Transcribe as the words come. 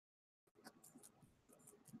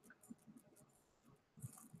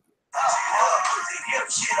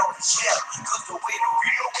shit on the shelf. Cause the way the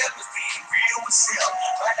real weapons being real was hell.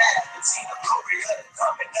 Right now I can see the glory of the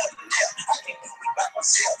coming of the left. I can't do it by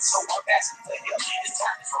myself, so I'm asking for help. It's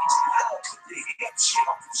time to switch it up. Put the hip shit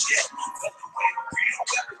on the shelf. Cause the way the real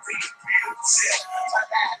weapons being real was hell.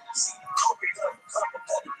 Right now I can see the glory of the coming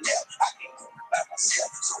of the left. I can't do it by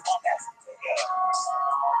myself, so I'm asking for help.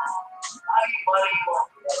 I need money.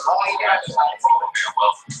 Oh my God, it's not from the real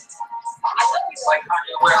wealth. It's like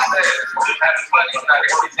Kanye West said, having money is not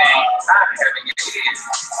everything. Not having it is.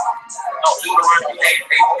 No, Deuteronomy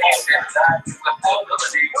 8:8 says, "God gives us the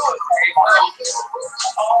ability to take wealth."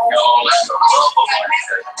 Yo, let's go.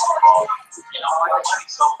 You know, I like money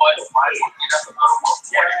so much. Why do you have to go to work?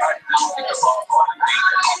 Everybody knows think about all the things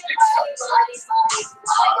that you think about.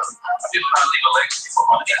 I'm just trying to leave a legacy for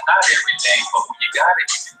money. It's not everything, but when you got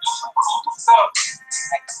it, you can do some cool stuff.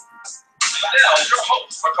 Now, your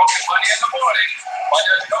host for Talking Money in the Morning,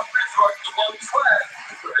 financial company George the World's Class,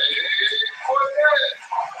 H Cortez.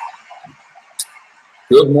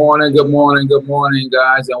 Good morning,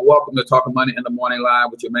 guys, and welcome to Talking Money in the Morning Live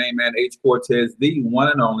with your main man, H Cortez, the one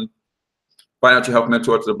and only financial health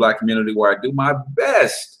mentor to the Black community, where I do my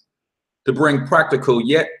best to bring practical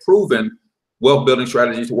yet proven wealth building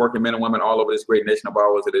strategies to working men and women all over this great nation of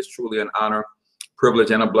ours. It is truly an honor, privilege,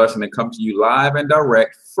 and a blessing to come to you live and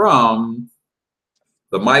direct from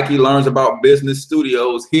the Mikey Learns About Business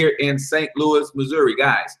Studios here in St. Louis, Missouri.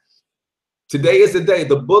 Guys, today is the day.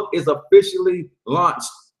 The book is officially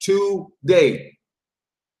launched today.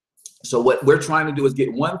 So what we're trying to do is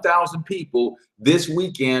get 1,000 people this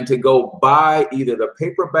weekend to go buy either the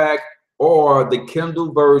paperback or the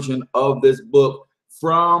Kindle version of this book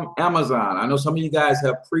from Amazon. I know some of you guys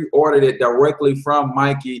have pre-ordered it directly from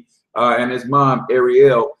Mikey and his mom,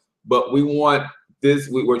 Ariel, but we want this,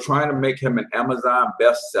 we're trying to make him an Amazon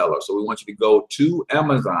bestseller. So we want you to go to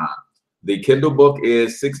Amazon. The Kindle book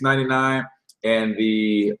is $6.99 and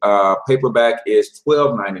the paperback is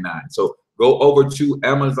 $12.99. So go over to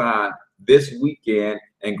Amazon this weekend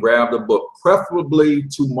and grab the book, preferably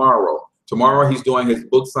tomorrow. Tomorrow he's doing his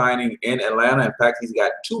book signing in Atlanta. In fact, he's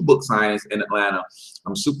got 2 book signings in Atlanta.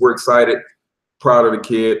 I'm super excited, proud of the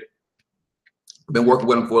kid. Been working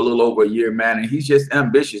with him for a little over a year, man, and he's just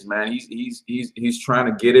ambitious, man. He's trying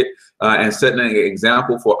to get it and setting an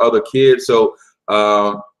example for other kids. So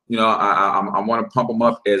you know, I want to pump him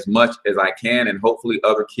up as much as I can, and hopefully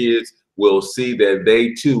other kids will see that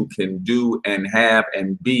they too can do and have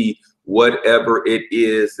and be whatever it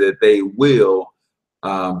is that they will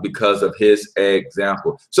because of his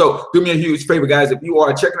example. So do me a huge favor, guys. If you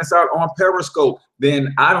are checking us out on Periscope,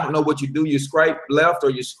 then I don't know what you do. You swipe left or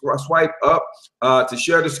you swipe up to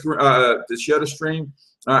share the stream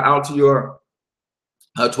out to your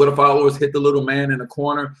Twitter followers. Hit the little man in the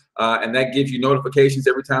corner, and that gives you notifications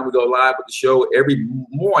every time we go live with the show every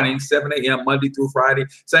morning, 7 a.m. Monday through Friday.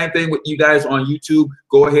 Same thing with you guys on YouTube.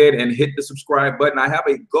 Go ahead and hit the subscribe button. I have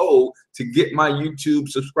a goal to get my YouTube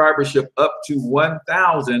subscribership up to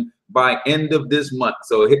 1,000 by end of this month.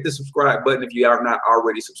 So hit the subscribe button if you are not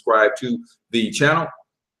already subscribed to the channel.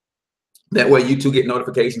 That way you too get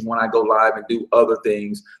notifications when I go live and do other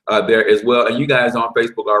things there as well. And you guys on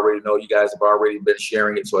Facebook already know, you guys have already been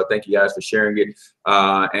sharing it. So I thank you guys for sharing it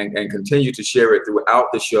and continue to share it throughout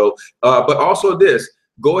the show. But also this,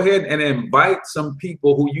 go ahead and invite some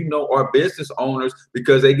people who you know are business owners,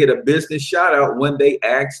 because they get a business shout out when they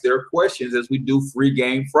ask their questions as we do Free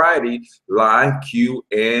Game Friday live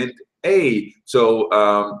Q&A.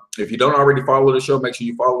 So if you don't already follow the show, make sure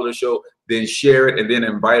you follow the show, then share it, and then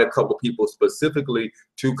invite a couple people specifically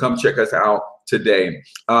to come check us out today.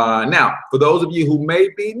 Now, for those of you who may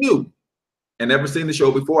be new and never seen the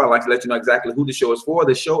show before, I'd like to let you know exactly who the show is for.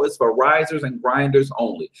 The show is for risers and grinders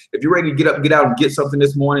only. If you're ready to get up, get out, and get something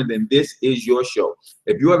this morning, then this is your show.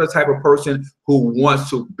 If you are the type of person who wants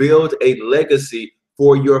to build a legacy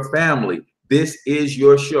for your family, this is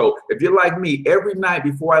your show. If you're like me, every night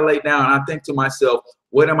before I lay down, I think to myself,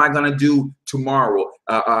 what am I going to do tomorrow,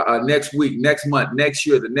 next week, next month, next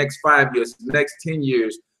year, the next 5 years, the next 10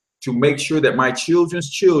 years, to make sure that my children's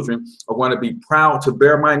children are going to be proud to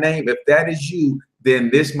bear my name? If that is you, then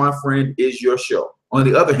this, my friend, is your show. On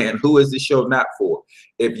the other hand, who is this show not for?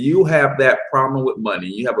 If you have that problem with money,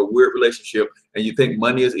 you have a weird relationship, and you think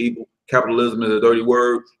money is evil, capitalism is a dirty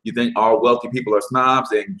word, you think all wealthy people are snobs,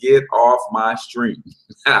 then get off my stream.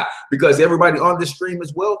 Because everybody on this stream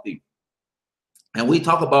is wealthy. And we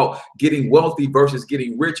talk about getting wealthy versus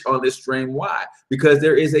getting rich on this stream. Why? Because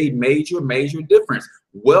there is a major difference.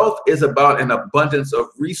 Wealth is about an abundance of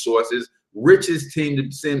resources riches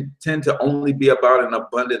tend to only be about an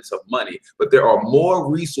abundance of money, but there are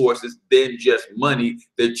more resources than just money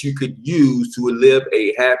that you could use to live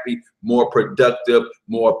a happy, more productive,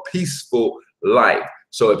 more peaceful life.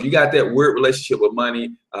 So if you got that weird relationship with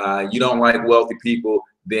money, you don't like wealthy people,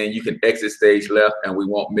 then you can exit stage left and we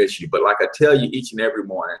won't miss you. But like I tell you each and every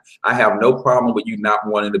morning, I have no problem with you not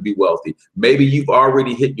wanting to be wealthy. Maybe you've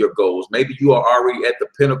already hit your goals. Maybe you are already at the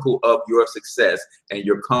pinnacle of your success and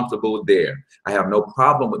you're comfortable there. I have no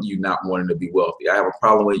problem with you not wanting to be wealthy. I have a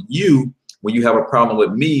problem with you when you have a problem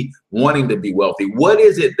with me wanting to be wealthy. What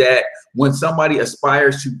is it that when somebody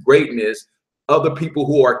aspires to greatness, other people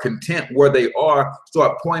who are content where they are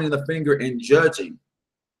start pointing the finger and judging,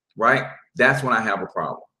 right? That's when I have a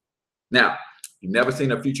problem. Now, you've never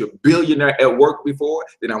seen a future billionaire at work before,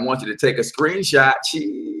 then I want you to take a screenshot,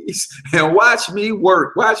 and watch me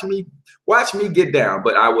work. Watch me get down.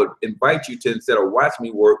 But I would invite you to, instead of watch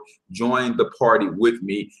me work, join the party with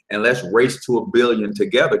me and let's race to $1 billion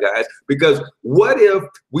together, guys. Because what if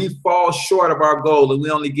we fall short of our goal and we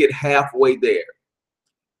only get halfway there?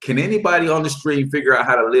 Can anybody on the stream figure out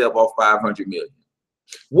how to live off 500 million?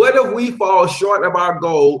 What if we fall short of our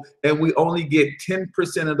goal and we only get 10%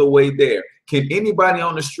 of the way there? Can anybody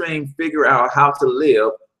on the stream figure out how to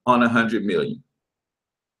live on 100 million?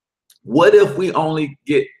 What if we only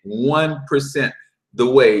get 1% the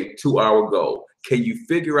way to our goal? Can you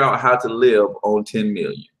figure out how to live on 10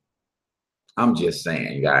 million? I'm just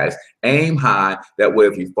saying, guys, aim high. That way,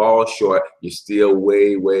 if you fall short, you're still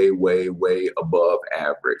way, way, way, way above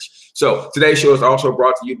average. So today's show is also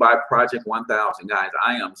brought to you by Project 1000. Guys,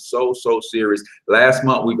 I am so serious. Last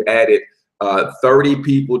month, we've added 30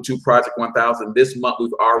 people to Project 1000. This month,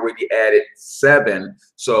 we've already added 7.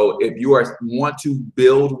 So if you want to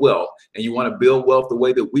build wealth and you want to build wealth the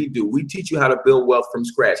way that we do, we teach you how to build wealth from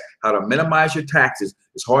scratch, how to minimize your taxes.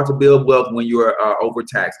 It's hard to build wealth when you're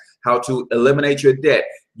overtaxed. How to eliminate your debt.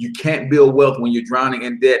 You can't build wealth when you're drowning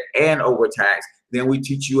in debt and overtaxed. Then we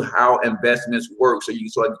teach you how investments work so you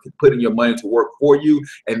can put in your money to work for you.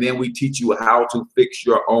 And then we teach you how to fix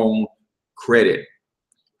your own credit.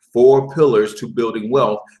 4 pillars to building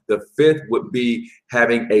wealth. The 5th would be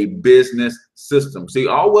having a business system. See,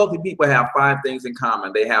 all wealthy people have 5 things in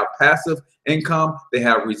common. They have passive income, they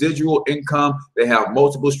have residual income, they have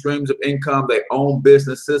multiple streams of income, they own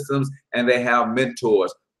business systems, and they have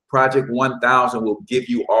mentors. Project 1000 will give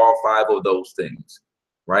you all 5 of those things,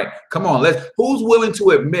 right? Come on, who's willing to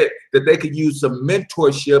admit that they could use some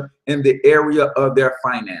mentorship in the area of their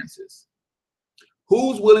finances?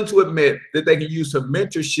 Who's willing to admit that they can use some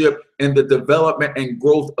mentorship in the development and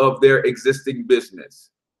growth of their existing business?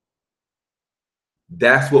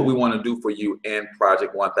 That's what we want to do for you in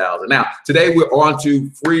Project 1000. Now, today we're on to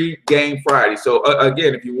Free Game Friday. So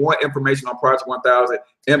again, if you want information on Project 1000,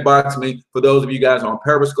 inbox me. For those of you guys on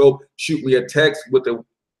Periscope, shoot me a text with the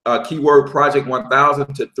keyword Project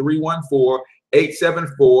 1000 to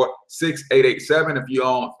 314-874-6887. If you're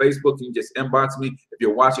on Facebook, you can just inbox me. If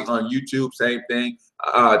you're watching on YouTube, same thing.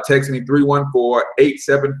 Text me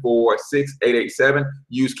 314-874-6887.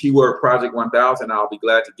 Use keyword Project 1000. I'll be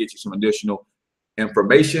glad to get you some additional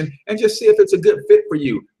information and just see if it's a good fit for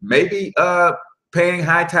you. Maybe paying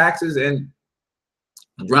high taxes and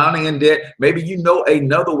drowning in debt. Maybe you know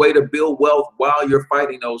another way to build wealth while you're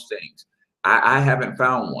fighting those things. I haven't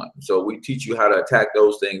found one. So we teach you how to attack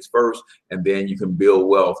those things first, and then you can build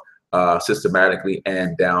wealth systematically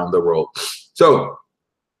and down the road. So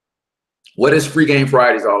what is Free Game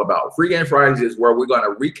Fridays all about? Free Game Fridays is where we're going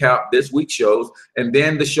to recap this week's shows, and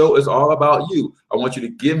then the show is all about you. I want you to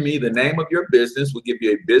give me the name of your business. We'll give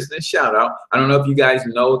you a business shout out. I don't know if you guys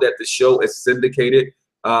know that the show is syndicated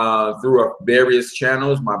through various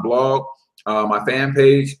channels, my blog, my fan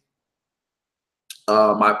page,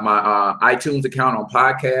 my iTunes account on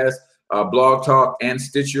podcast, Blog Talk, and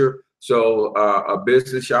Stitcher. So a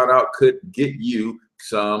business shout out could get you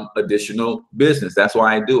some additional business. That's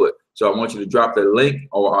why I do it. So I want you to drop the link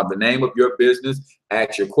or the name of your business,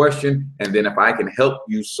 ask your question, and then if I can help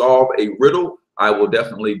you solve a riddle, I will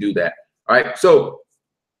definitely do that. All right. So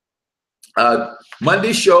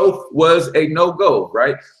Monday's show was a no-go,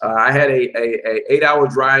 right? I had a 8-hour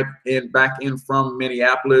drive back in from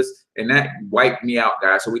Minneapolis, and that wiped me out,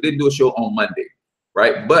 guys. So we didn't do a show on Monday,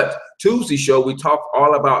 right? But Tuesday's show, we talked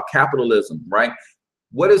all about capitalism, right?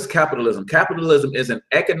 What is capitalism? Capitalism is an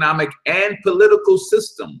economic and political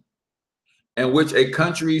system in which a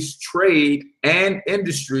country's trade and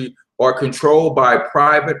industry are controlled by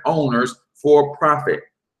private owners for profit.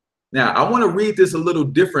 Now, I want to read this a little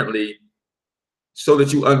differently so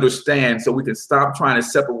that you understand, so we can stop trying to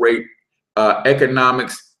separate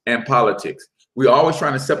economics and politics. We're always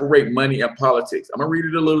trying to separate money and politics. I'm going to read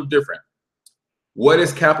it a little different. What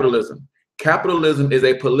is capitalism? Capitalism is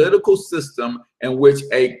a political system in which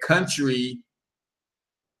a country's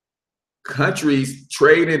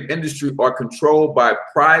trade and industry are controlled by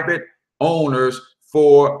private owners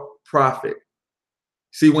for profit.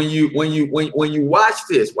 See, when you watch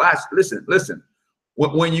this, listen.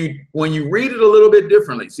 When you read it a little bit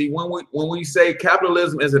differently, see, when we say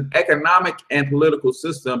capitalism is an economic and political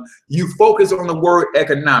system, you focus on the word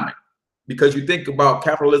economic because you think about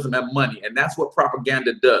capitalism and money, and that's what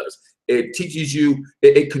propaganda does. It teaches you,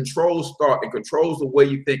 it controls thought, it controls the way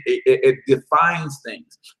you think, it defines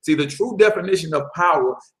things. See, the true definition of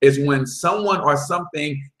power is when someone or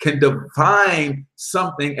something can define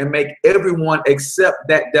something and make everyone accept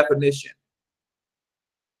that definition.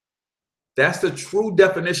 That's the true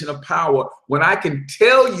definition of power. When I can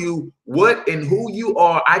tell you what and who you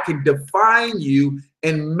are, I can define you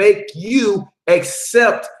and make you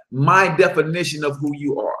accept my definition of who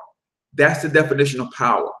you are. That's the definition of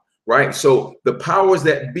power. Right? So the powers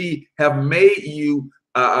that be have made you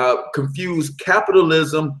confuse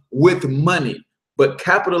capitalism with money. But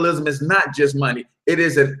capitalism is not just money. It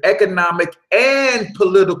is an economic and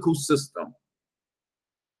political system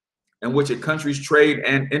in which a country's trade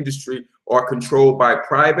and industry are controlled by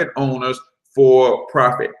private owners for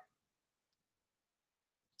profit.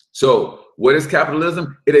 So what is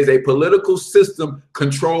capitalism? It is a political system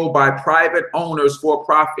controlled by private owners for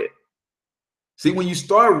profit. See, when you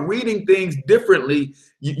start reading things differently,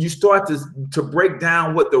 you start to break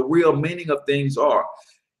down what the real meaning of things are.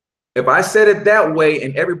 If I said it that way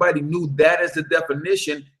and everybody knew that is the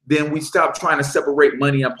definition, then we stop trying to separate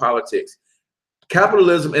money and politics.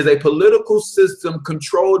 Capitalism is a political system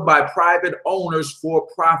controlled by private owners for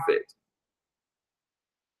profit.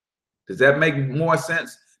 Does that make more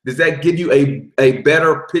sense? Does that give you a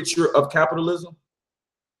better picture of capitalism?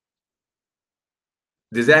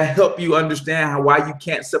 Does that help you understand why you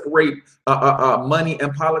can't separate money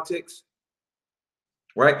and politics?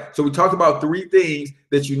 Right? So we talked about 3 things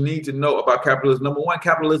that you need to know about capitalism. Number 1,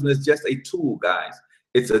 capitalism is just a tool, guys.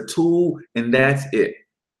 It's a tool and that's it,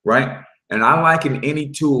 right? And I liken any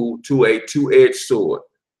tool to a 2-edged sword,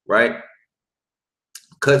 right?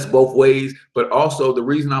 Cuts both ways, but also the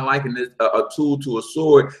reason I liken this a tool to a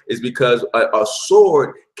sword is because a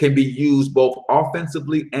sword can be used both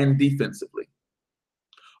offensively and defensively.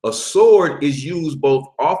 A sword is used both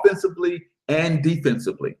offensively and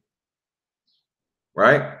defensively,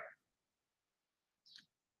 right?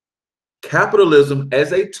 Capitalism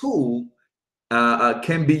as a tool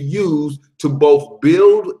can be used to both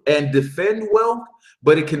build and defend wealth,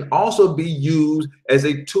 but it can also be used as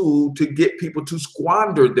a tool to get people to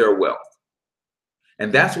squander their wealth.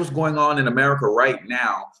 And that's what's going on in America right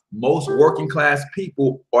now. Most working class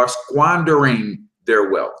people are squandering their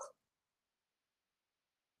wealth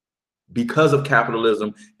because of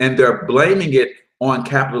capitalism, and they're blaming it on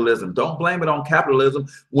capitalism. Don't blame it on capitalism.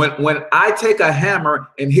 When I take a hammer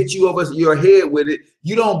and hit you over your head with it,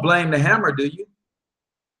 you don't blame the hammer, do you?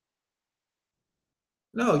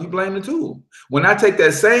 No, you blame the tool. When I take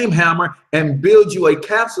that same hammer and build you a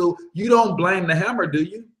castle, you don't blame the hammer, do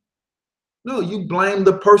you? No, you blame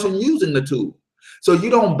the person using the tool. So you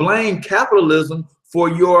don't blame capitalism for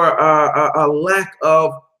your lack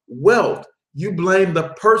of wealth. You blame the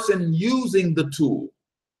person using the tool.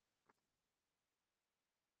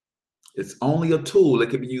 It's only a tool. It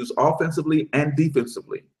can be used offensively and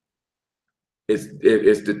defensively.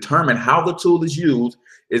 It's determined how the tool is used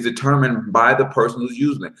is determined by the person who's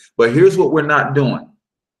using it. But here's what we're not doing.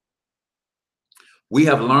 We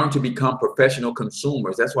have learned to become professional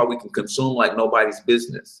consumers. That's why we can consume like nobody's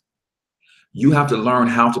business. You have to learn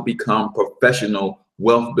how to become professional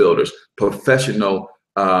wealth builders, professional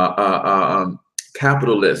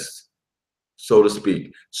capitalists, so to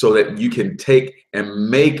speak, so that you can take and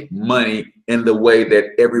make money in the way that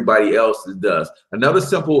everybody else does. Another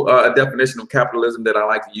simple definition of capitalism that I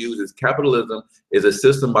like to use is capitalism is a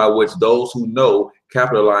system by which those who know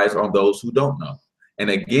capitalize on those who don't know. And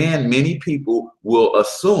again, many people will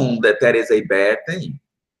assume that that is a bad thing.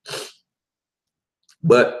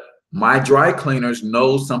 But my dry cleaners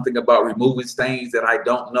know something about removing stains that I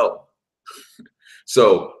don't know.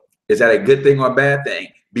 So is that a good thing or a bad thing?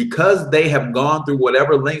 Because they have gone through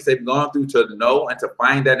whatever lengths they've gone through to know and to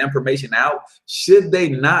find that information out, should they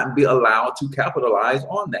not be allowed to capitalize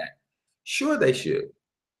on that? Sure, they should.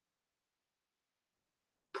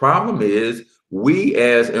 Problem is, we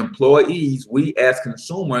as employees, we as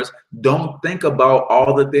consumers, don't think about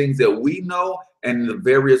all the things that we know and the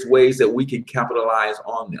various ways that we can capitalize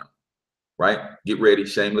on them, right? Get ready,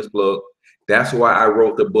 shameless plug. That's why I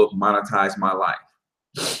wrote the book, Monetize My Life.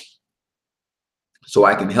 So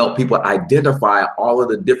I can help people identify all of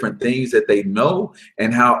the different things that they know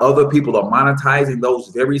and how other people are monetizing those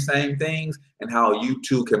very same things and how you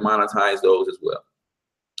too can monetize those as well.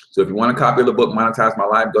 So if you want a copy of the book, Monetize My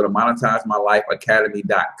Life, go to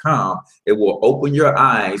monetizemylifeacademy.com. It will open your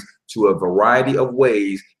eyes to a variety of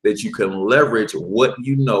ways that you can leverage what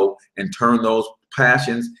you know and turn those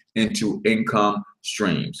passions into income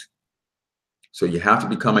streams. So you have to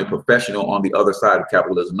become a professional on the other side of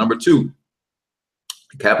capitalism. Number two,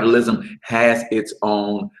 capitalism has its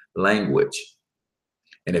own language.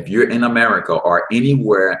 And if you're in America or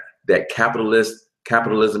anywhere that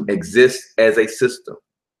capitalism exists as a system,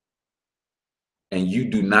 and you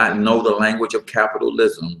do not know the language of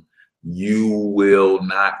capitalism, you will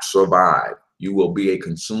not survive. You will be a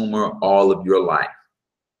consumer all of your life.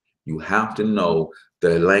 You have to know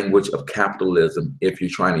the language of capitalism if you're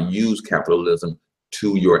trying to use capitalism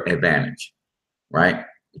to your advantage, right?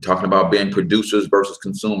 You're talking about being producers versus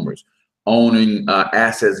consumers, owning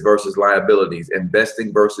assets versus liabilities,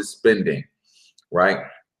 investing versus spending, right?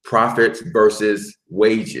 Profits versus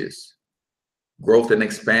wages, growth and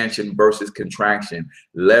expansion versus contraction,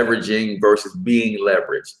 leveraging versus being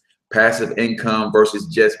leveraged, passive income versus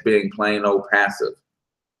just being plain old passive,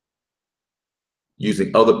 using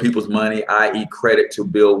other people's money, i.e. credit, to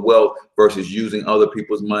build wealth versus using other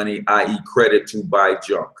people's money, i.e. credit, to buy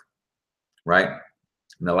junk, right?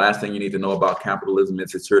 And the last thing you need to know about capitalism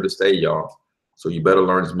is it's here to stay, y'all. So you better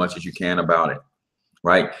learn as much as you can about it,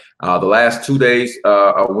 right? The last 2 days,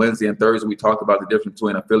 Wednesday and Thursday, we talked about the difference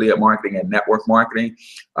between affiliate marketing and network marketing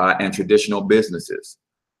and traditional businesses,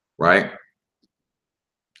 right?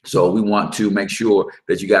 So we want to make sure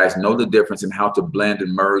that you guys know the difference and how to blend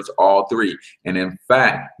and merge all three. And in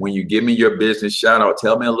fact, when you give me your business shout out,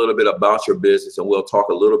 tell me a little bit about your business, and we'll talk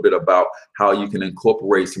a little bit about how you can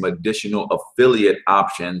incorporate some additional affiliate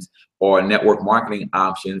options or network marketing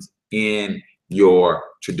options in your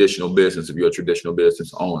traditional business if you're a traditional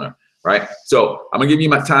business owner, right? So I'm gonna give you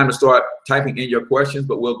my time to start typing in your questions,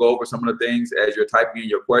 but we'll go over some of the things as you're typing in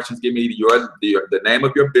your questions. Give me the name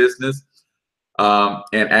of your business,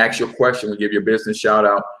 and ask your question. We give your business shout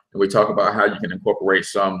out, and we talk about how you can incorporate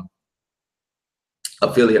some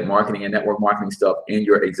affiliate marketing and network marketing stuff in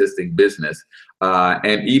your existing business.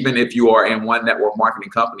 And even if you are in one network marketing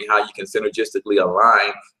company, how you can synergistically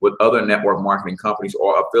align with other network marketing companies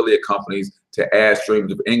or affiliate companies to add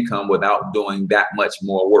streams of income without doing that much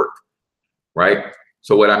more work, right?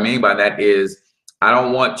 So what I mean by that is, I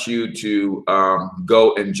don't want you to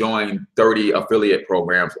go and join 30 affiliate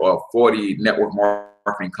programs or 40 network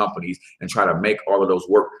marketing companies and try to make all of those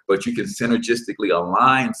work, but you can synergistically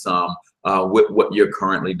align some with what you're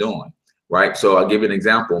currently doing, right? So I'll give you an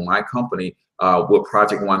example. My company with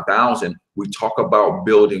Project 1000, we talk about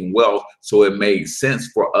building wealth, so it made sense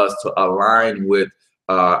for us to align with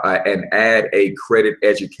and add a credit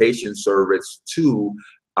education service to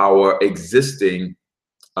our existing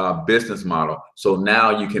business model. So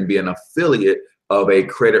now you can be an affiliate of a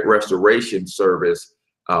credit restoration service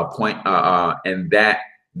and that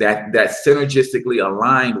synergistically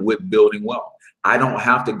aligned with building wealth. I don't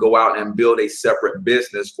have to go out and build a separate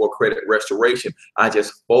business for credit restoration. I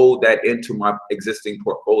just fold that into my existing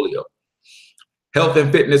portfolio. Health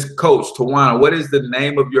and fitness coach, Tawana, what is the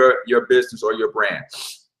name of your business or your brand?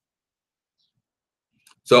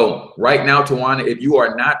 So right now, Tawana, if you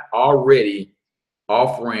are not already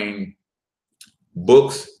offering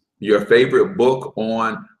books, your favorite book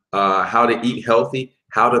on how to eat healthy,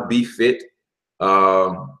 how to be fit,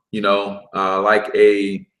 like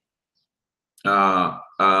a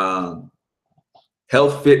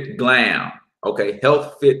Health Fit Glam. Okay,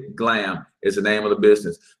 Health Fit Glam is the name of the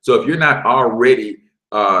business. So if you're not already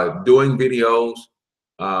doing videos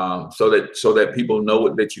so that people know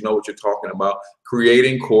that you know what you're talking about,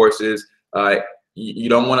 creating courses, you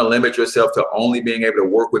don't want to limit yourself to only being able to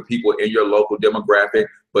work with people in your local demographic,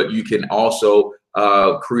 but you can also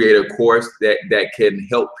create a course that can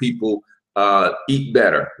help people eat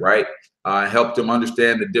better, right? Help them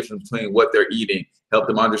understand the difference between what they're eating, help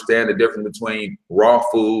them understand the difference between raw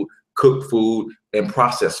food, cooked food, and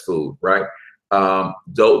processed food, right?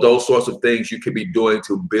 Those sorts of things you could be doing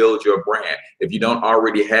to build your brand. If you don't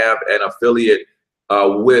already have an affiliate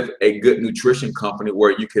with a good nutrition company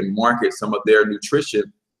where you can market some of their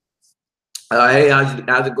nutrition. Hey,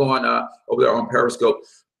 how's it going over there on Periscope?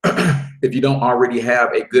 If you don't already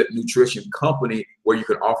have a good nutrition company where you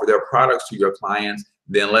can offer their products to your clients,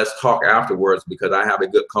 then let's talk afterwards, because I have a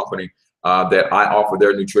good company that I offer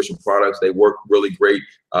their nutrition products. They work really great.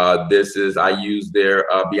 I use their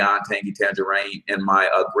Beyond Tangy Tangerine in my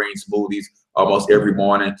green smoothies almost every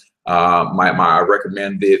morning. I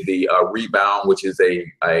recommend the Rebound, which is a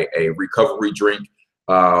recovery drink,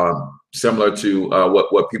 similar to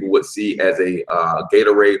what people would see as a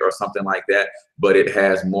Gatorade or something like that, but it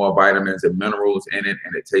has more vitamins and minerals in it,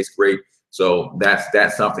 and it tastes great. So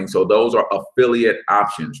that's something. So those are affiliate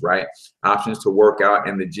options, right? Options to work out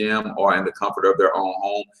in the gym or in the comfort of their own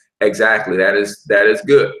home. Exactly. That is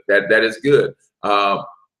good. That is good.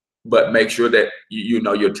 But make sure that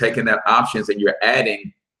you're taking that options and you're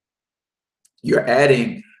adding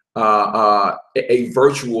a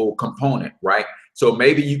virtual component, right? So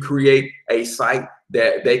maybe you create a site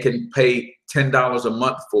that they can pay $10 a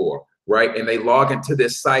month for, right? And they log into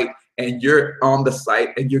this site, and you're on the site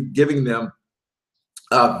and you're giving them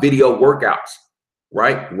video workouts,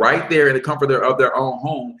 right there in the comfort of their own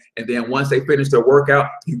home. And then once they finish their workout,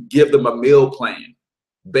 you give them a meal plan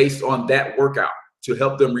based on that workout to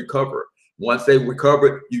help them recover. Once they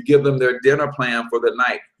recover, you give them their dinner plan for the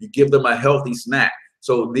night. You give them a healthy snack.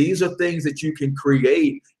 So these are things that you can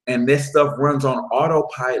create, and this stuff runs on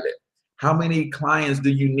autopilot. How many clients do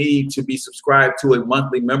you need to be subscribed to a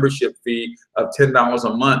monthly membership fee of $10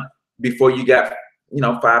 a month before you got,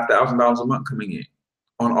 $5,000 a month coming in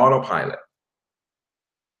on autopilot?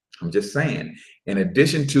 I'm just saying, in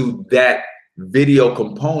addition to that video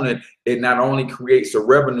component, it not only creates a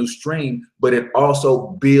revenue stream, but it also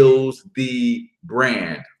builds the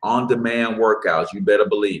brand. On-demand workouts, you better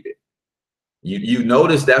believe it. You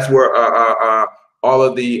notice that's where all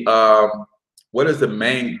of the what is the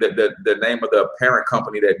name of the parent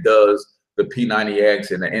company that does the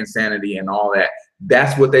P90X and the Insanity and all that?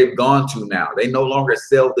 That's what they've gone to now. They no longer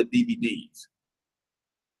sell the DVDs,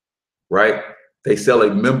 right? They sell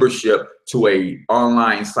a membership to a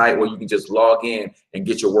online site where you can just log in and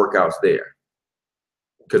get your workouts there,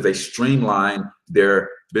 because they streamline their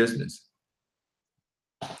business.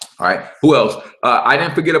 All right, who else? I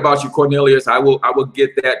didn't forget about you, Cornelius. I will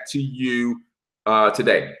get that to you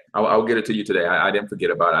today. I'll get it to you today. I didn't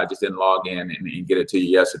forget about it. I just didn't log in and get it to you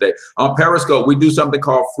yesterday. On Periscope, we do something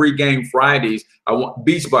called Free Game Fridays. I want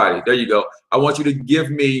Beachbody. There you go. I want you to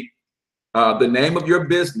give me the name of your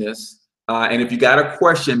business, and if you got a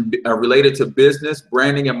question related to business,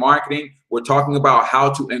 branding, and marketing, we're talking about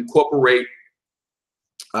how to incorporate.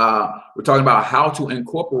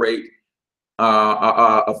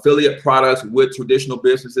 Affiliate products with traditional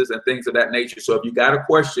businesses and things of that nature. So if you got a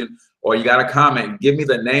question or you got a comment, give me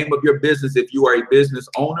the name of your business if you are a business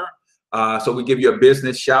owner. So we give you a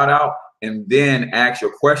business shout out and then ask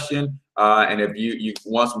your question. And if you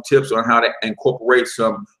want some tips on how to incorporate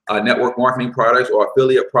some network marketing products or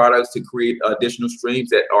affiliate products to create additional streams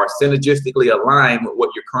that are synergistically aligned with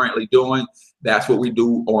what you're currently doing, that's what we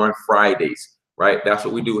do on Fridays, right? That's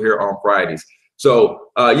what we do here on Fridays. So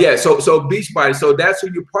yeah, so Beachbody, so that's who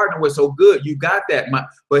you partner with. So good, you got that.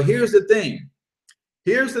 But here's the thing,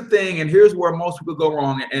 and here's where most people go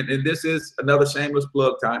wrong. And this is another shameless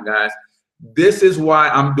plug time, guys. This is why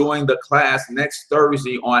I'm doing the class next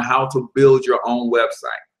Thursday on how to build your own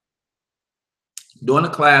website. Doing a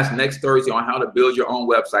class next Thursday on how to build your own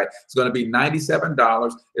website. It's going to be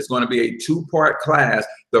 $97. It's going to be a two-part class.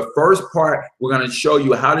 The first part, we're going to show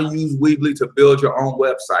you how to use Weebly to build your own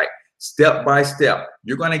website. Step by step.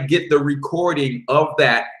 You're going to get the recording of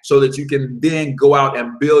that so that you can then go out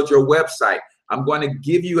and build your website. I'm going to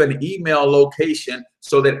give you an email location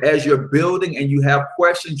so that as you're building and you have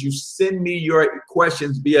questions, you send me your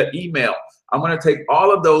questions via email. I'm going to take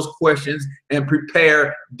all of those questions and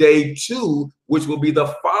prepare day 2, which will be the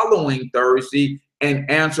following Thursday, and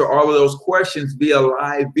answer all of those questions via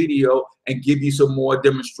live video and give you some more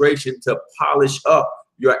demonstration to polish up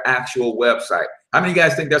your actual website. How many of you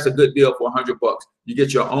guys think that's a good deal for $100 bucks? You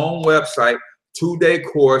get your own website, 2-day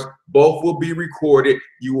course, both will be recorded.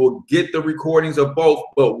 You will get the recordings of both,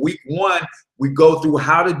 but week 1, we go through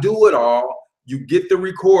how to do it all. You get the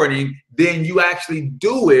recording, then you actually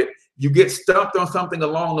do it. You get stumped on something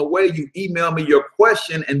along the way, you email me your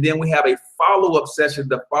question, and then we have a follow-up session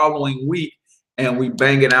the following week, and we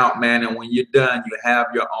bang it out, man. And when you're done, you have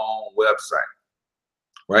your own website.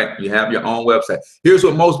 Right? You have your own website. Here's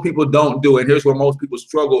what most people don't do, and here's where most people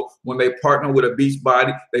struggle when they partner with a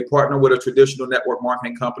Beachbody, they partner with a traditional network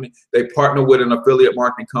marketing company, they partner with an affiliate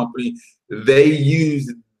marketing company. They use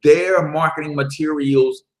their marketing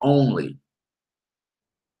materials only,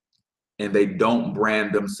 and they don't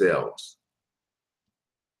brand themselves.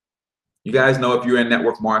 You guys know, if you're in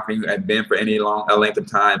network marketing and been for any length of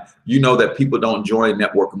time, you know that people don't join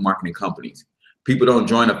network marketing companies. People don't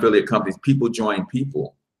join affiliate companies. People join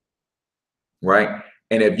people. right?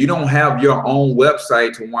 And if you don't have your own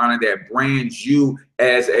website, Tawana, that brands you don't have your own website, Tawana, that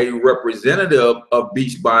brands you as a representative of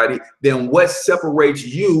Beachbody, then what separates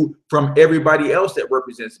you from everybody else that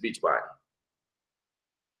represents Beachbody?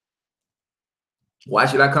 Why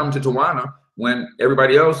should I come to Tawana when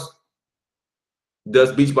everybody else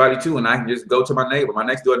does Beachbody too? And I can just go to my neighbor. My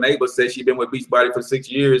next door neighbor says she's been with Beachbody for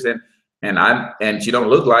 6 years, and she don't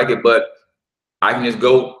look like it, but I can just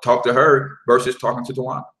go talk to her versus talking to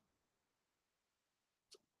Tawana.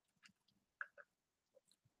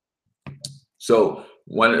 So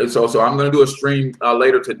I'm going to do a stream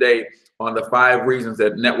later today on the 5 reasons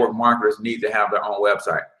that network marketers need to have their own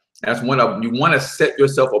website. That's one of them. You want to set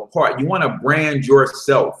yourself apart. You want to brand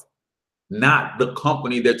yourself, not the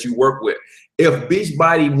company that you work with. If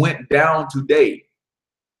Beachbody went down today,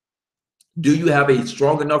 do you have a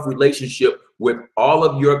strong enough relationship with all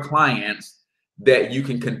of your clients that you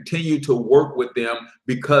can continue to work with them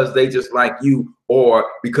because they just like you, or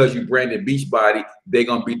because you branded Beachbody, they're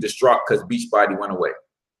going to be distraught because Beachbody went away?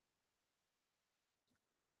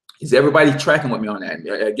 Is everybody tracking with me on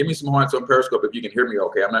that? Give me some hearts on Periscope if you can hear me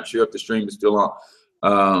okay. I'm not sure if the stream is still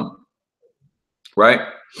on. Right?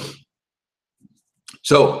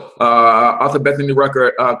 So, author Bethany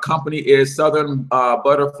Rucker, company is Southern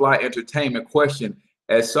Butterfly Entertainment. Question: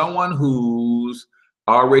 as someone who's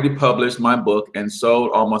already published my book and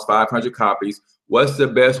sold almost 500 copies, what's the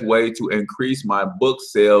best way to increase my book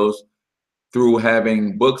sales through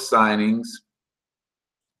having book signings?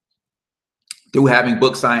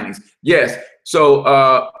 Yes.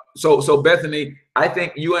 So Bethany, I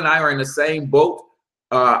think you and I are in the same boat.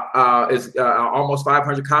 It's almost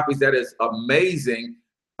 500 copies. That is amazing.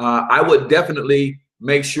 I would definitely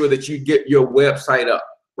make sure that you get your website up,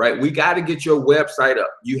 right? We got to get your website up.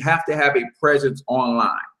 You have to have a presence online,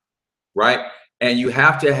 right? And you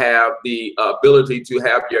have to have the ability to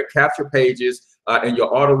have your capture pages and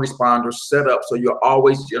your autoresponders set up so you're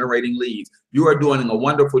always generating leads. You are doing a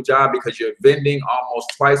wonderful job because you're vending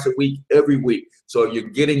almost twice a week, every week. So you're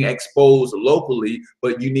getting exposed locally,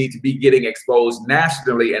 but you need to be getting exposed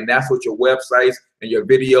nationally. And that's what your websites and your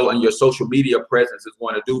video and your social media presence is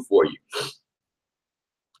going to do for you.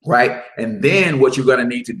 Right? And then what you're going to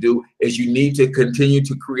need to do is you need to continue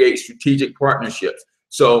to create strategic partnerships.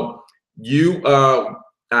 So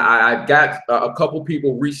I've got a couple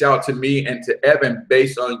people reach out to me and to Evan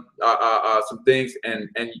based on some things and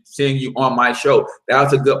seeing you on my show.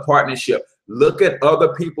 That's a good partnership. Look at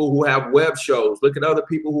other people who have web shows. Look at other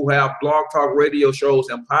people who have blog talk radio shows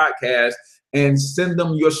and podcasts, and send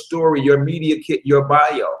them your story, your media kit, your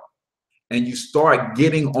bio. And you start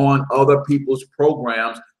getting on other people's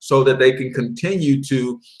programs so that they can continue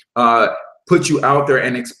to put you out there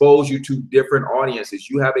and expose you to different audiences.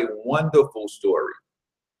 You have a wonderful story.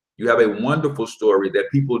 You have a wonderful story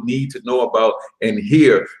that people need to know about and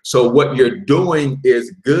hear. So what you're doing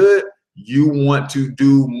is good. You want to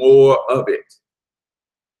do more of it,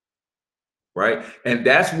 right? And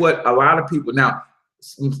that's what a lot of people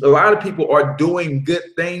are doing good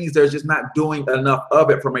things. They're just not doing enough of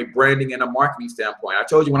it from a branding and a marketing standpoint. I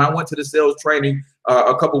told you when I went to the sales training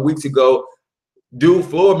a couple weeks ago, dude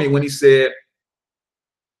floored me when he said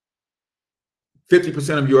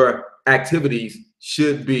 50% of your activities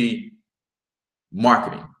should be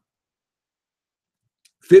marketing.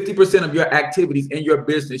 50% of your activities in your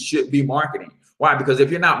business should be marketing. Why? Because if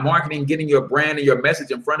you're not marketing, getting your brand and your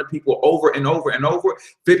message in front of people over and over and over,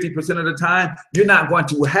 50% of the time, you're not going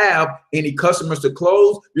to have any customers to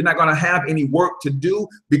close. You're not going to have any work to do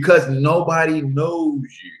because nobody knows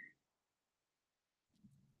you.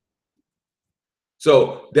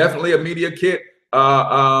 So definitely a media kit.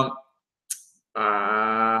 I'm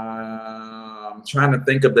trying to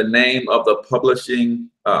think of the name of the publishing,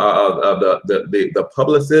 the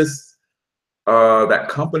publicist, that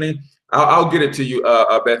company. I'll get it to you,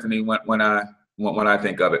 Bethany, when I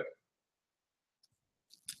think of it.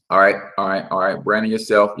 All right. Branding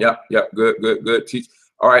yourself. Yep. Good. Teach.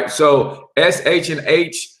 All right. So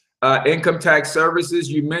SH&H Income Tax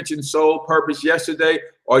Services. You mentioned Sole Purpose yesterday.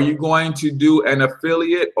 Are you going to do an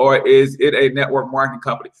affiliate, or is it a network marketing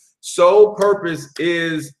company? Sole Purpose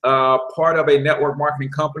is part of a network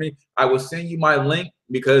marketing company. I will send you my link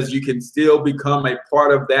because you can still become a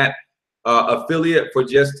part of that affiliate for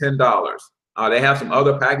just $10. They have some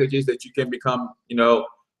other packages that you can become,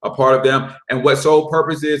 a part of them. And what Sole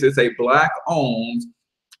Purpose is, it's a Black-owned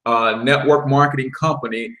network marketing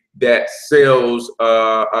company that sells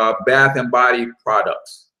bath and body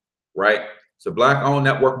products, right? It's a Black-owned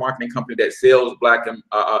network marketing company that sells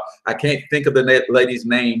I can't think of the lady's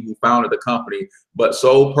name who founded the company, but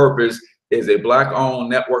Sole Purpose is a Black-owned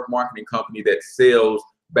network marketing company that sells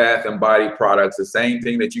bath and body products. The same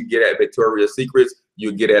thing that you get at Victoria's Secrets,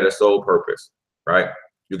 you get at a Soul Purpose, right?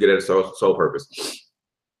 You get at a Soul Purpose.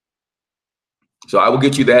 So I will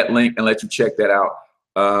get you that link and let you check that out.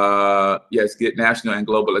 Yes, get national and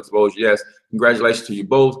global exposure. Yes, congratulations to you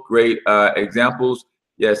both. Great examples.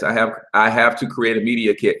 Yes, I have to create a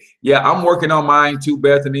media kit. Yeah, I'm working on mine too,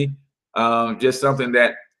 Bethany. Just something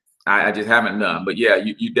that I just haven't done. But yeah,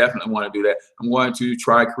 you definitely want to do that. I'm going to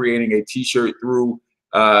try creating a t-shirt through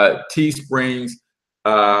Teesprings.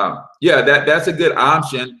 Yeah, that's a good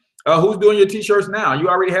option. Who's doing your t-shirts now? You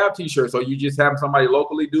already have t-shirts, or you just have somebody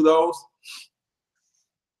locally do those?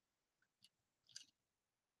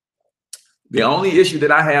 The only issue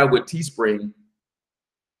that I have with Teespring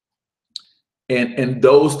and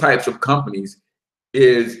those types of companies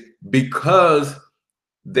is because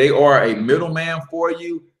they are a middleman for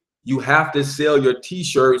you. You have to sell your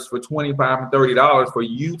t-shirts for $25 and $30 for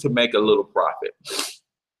you to make a little profit.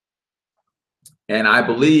 And I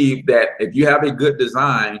believe that if you have a good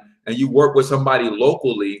design and you work with somebody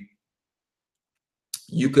locally,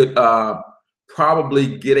 you could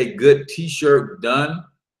probably get a good t-shirt done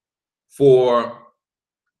for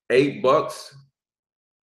 $8,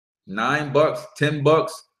 $9, $10,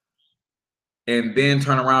 and then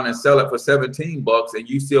turn around and sell it for $17, and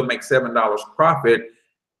you still make $7 profit.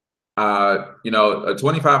 You know, a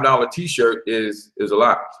 $25 t-shirt is a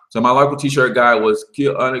lot. So my local t-shirt guy was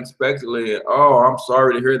killed unexpectedly. Oh, I'm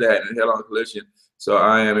sorry to hear that, in a head-on collision. So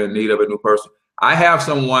I am in need of a new person. I have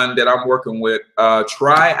someone that I'm working with.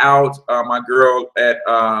 Try out my girl at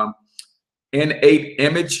N8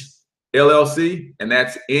 Image LLC, and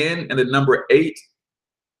that's N and the number 8,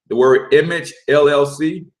 the word Image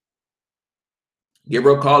LLC. Give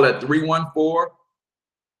her a call at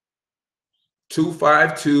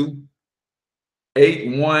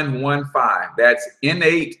 314-252-8115. That's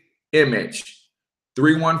N8 Image,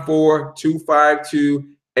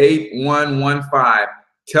 314-252-8115.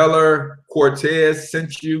 Tell her Cortez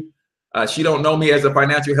sent you. She don't know me as a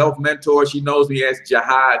financial health mentor. She knows me as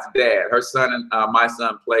Jihad's dad. Her son and my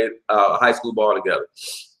son played high school ball together.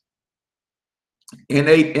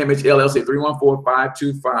 N8 Image LLC,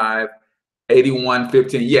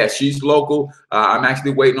 314-525-8115. Yes, she's local. I'm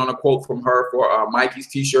actually waiting on a quote from her for Mikey's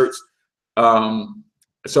t-shirts.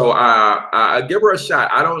 So I give her a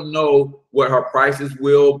shot. I don't know what her prices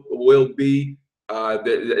will be.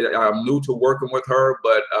 I'm new to working with her,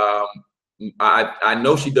 but I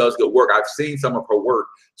know she does good work. I've seen some of her work,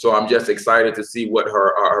 so I'm just excited to see what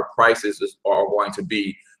her prices are going to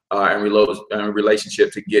be in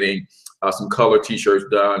relationship to getting some color t-shirts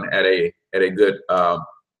done at a good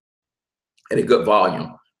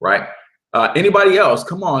volume, right? Anybody else?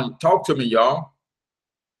 Come on, talk to me, y'all.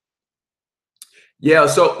 Yeah,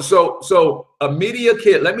 so a media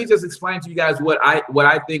kit. Let me just explain to you guys what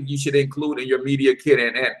I think you should include in your media kit.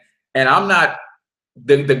 And I'm not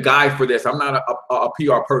the guy for this. I'm not a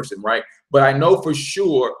PR person, right? But I know for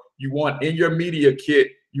sure you want in your media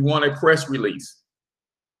kit, you want a press release.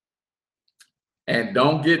 And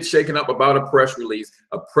don't get shaken up about a press release.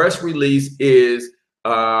 A press release is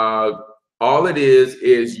all it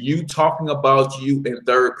is you talking about you in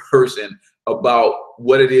third person about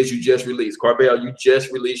what it is you just released. Carbell, you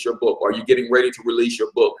just released your book, or you're getting ready to release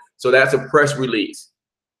your book. So that's a press release,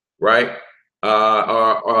 right?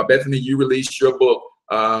 Or Bethany, you released your book.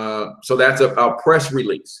 So that's a press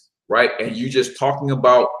release, right? And you just talking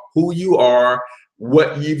about who you are,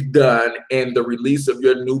 what you've done, and the release of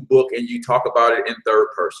your new book, and you talk about it in third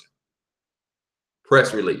person.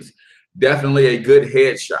 Press release. Definitely a good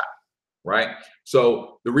headshot, right?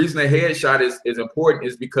 So the reason a headshot is important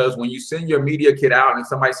is because when you send your media kit out and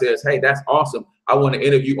somebody says, hey, that's awesome, I want to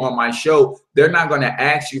interview on my show, they're not going to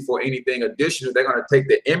ask you for anything additional. They're going to take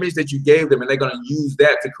the image that you gave them and they're going to use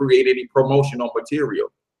that to create any promotional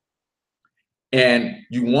material. And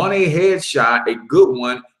you want a headshot, a good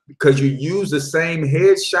one, because you use the same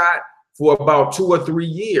headshot for about 2 or 3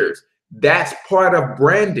 years. That's part of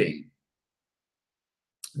branding.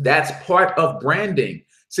 That's part of branding.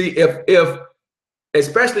 See, if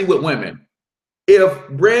especially with women, if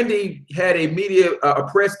Brandy had a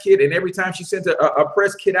press kit, and every time she sent a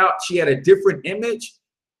press kit out, she had a different image,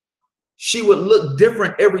 she would look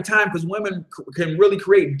different every time, because women can really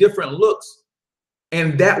create different looks,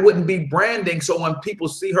 and that wouldn't be branding. So when people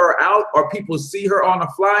see her out or people see her on a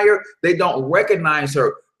flyer, they don't recognize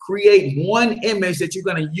her. Create one image that you're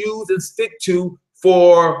going to use and stick to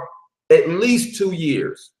for at least 2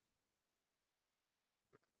 years,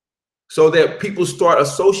 so that people start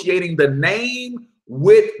associating the name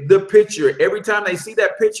with the picture. Every time they see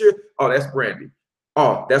that picture, oh, that's Brandy.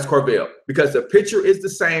 Oh, that's Carvel, because the picture is the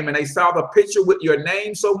same and they saw the picture with your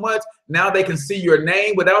name so much. Now they can see your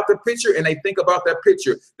name without the picture and they think about that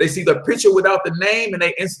picture. They see the picture without the name and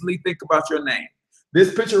they instantly think about your name.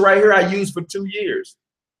 This picture right here I used for 2 years.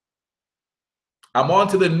 I'm on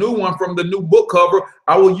to the new one from the new book cover.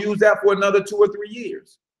 I will use that for another 2 or 3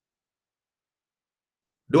 years.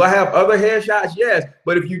 Do I have other headshots? Yes,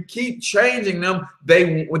 but if you keep changing them,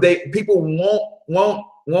 people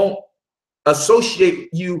won't associate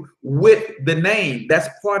you with the name. That's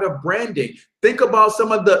part of branding. Think about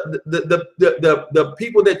some of the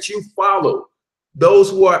people that you follow, those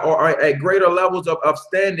who are at greater levels of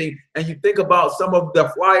standing, and you think about some of the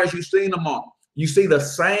flyers you've seen them on. You see the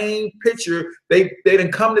same picture. They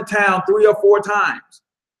didn't come to town 3 or 4 times,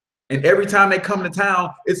 and every time they come to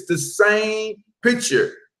town, it's the same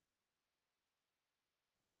picture.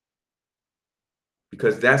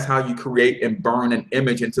 Because that's how you create and burn an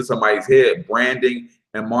image into somebody's head. Branding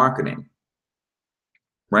and marketing.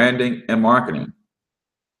 Branding and marketing.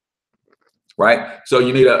 Right? So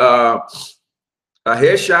you need a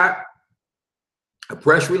headshot, a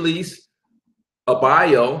press release, a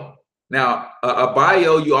bio. Now, a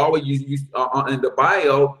bio, you always use in the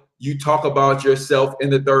bio, you talk about yourself in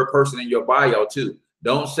the 3rd person in your bio too.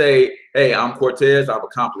 Don't say, hey, I'm Cortez, I've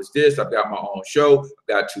accomplished this, I've got my own show, I've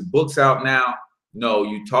got 2 books out now. No,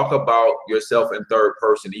 you talk about yourself in 3rd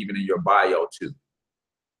person, even in your bio too,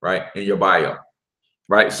 right? In your bio,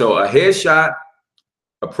 right? So a headshot,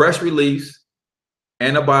 a press release,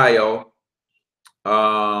 and a bio.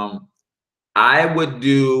 I would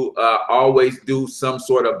do always do some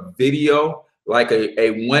sort of video, like a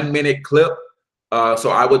 1-minute clip. So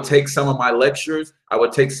I would take some of my lectures, I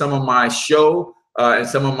would take some of my show, and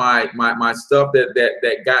some of my stuff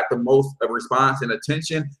that got the most response and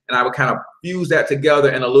attention, and I would kind of fuse that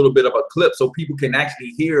together in a little bit of a clip so people can actually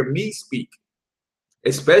hear me speak.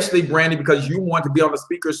 Especially Brandy, because you want to be on the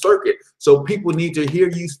speaker circuit, so people need to hear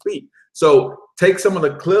you speak. So take some of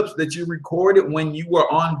the clips that you recorded when you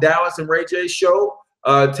were on Dallas and Ray J's show,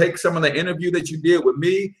 take some of the interview that you did with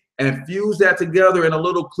me and fuse that together in a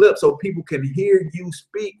little clip so people can hear you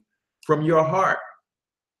speak from your heart.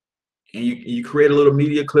 And you create a little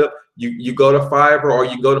media clip. You go to Fiverr, or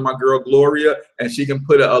you go to my girl Gloria, and she can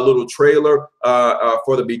put a little trailer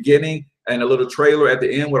for the beginning and a little trailer at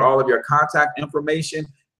the end with all of your contact information,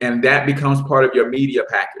 and that becomes part of your media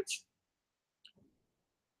package.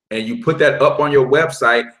 And you put that up on your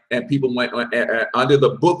website, and people went under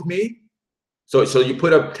the book me. So you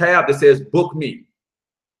put a tab that says book me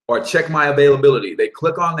or check my availability. They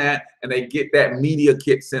click on that and they get that media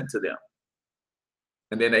kit sent to them.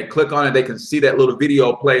 And then they click on it, they can see that little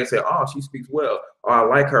video play and say, oh, she speaks well. Oh, I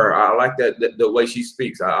like her. I like the way she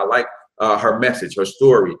speaks. I like her message, her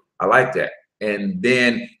story. I like that. And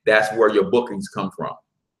then that's where your bookings come from.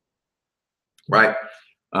 Right?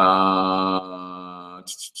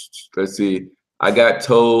 Let's see. I get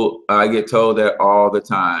told that all the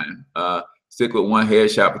time. Stick with one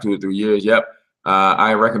headshot for 2 or 3 years. Yep.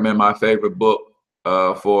 I recommend my favorite book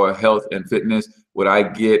for health and fitness. Would I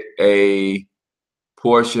get a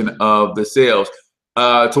portion of the sales?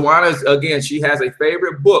 Tawana's, again, she has a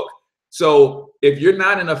favorite book. So if you're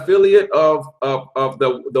not an affiliate of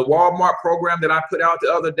the Walmart program that I put out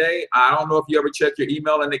the other day, I don't know if you ever checked your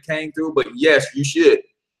email and it came through, but yes, you should.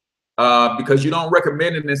 Because you don't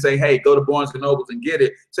recommend it and say, hey, go to Barnes & Nobles and get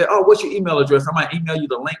it. Say, oh, what's your email address? I might email you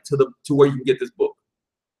the link to where you can get this book.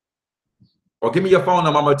 Or give me your phone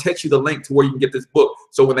number. I'm going to text you the link to where you can get this book.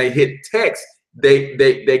 So when they hit text,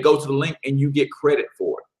 they go to the link and you get credit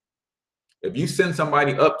for it. If you send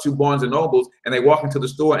somebody up to Barnes & Nobles and they walk into the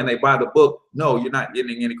store and they buy the book, no, you're not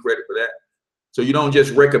getting any credit for that. So you don't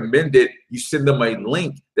just recommend it. You send them a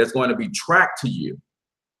link that's going to be tracked to you.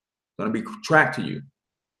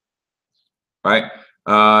 Right?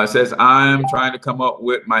 It says, I'm trying to come up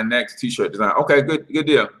with my next t-shirt design. Okay, good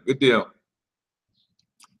deal.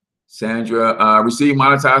 Sandra, receive,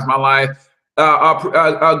 monetize my life.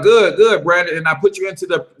 Good, Brandon. And I put you into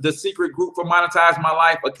the secret group for Monetize My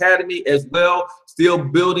Life Academy as well. Still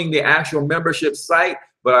building the actual membership site,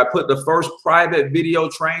 but I put the first private video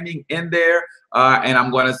training in there. And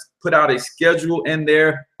I'm going to put out a schedule in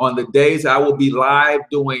there on the days I will be live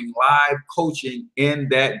doing live coaching in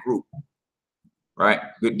that group. Right,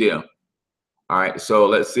 good deal. All right, so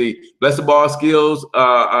let's see. Blessed Ball Skills,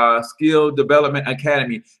 Skill Development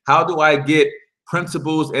Academy. How do I get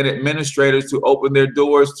principals and administrators to open their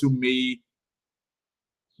doors to me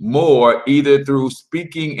more, either through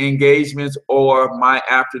speaking engagements or my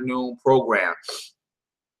afternoon program?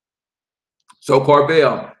 So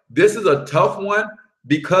Carvel, this is a tough one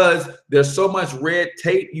because there's so much red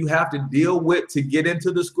tape you have to deal with to get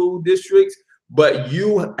into the school districts. But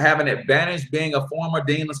you have an advantage being a former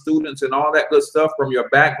dean of students and all that good stuff from your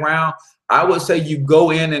background. I would say you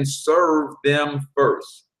go in and serve them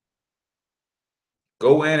first.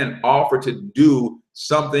 Go in and offer to do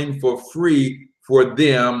something for free for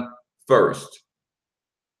them first.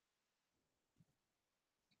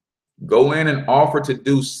 Go in and offer to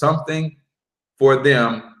do something for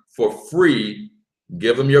them for free.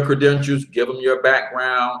 Give them your credentials, give them your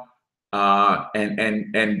background,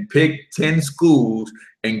 and pick 10 schools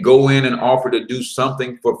and go in and offer to do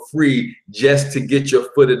something for free just to get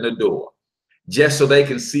your foot in the door, just so they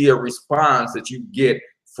can see a response that you get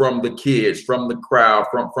from the kids, from the crowd,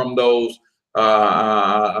 from those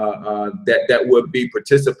that would be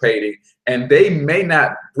participating. And they may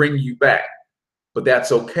not bring you back, but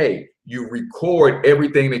that's okay. You record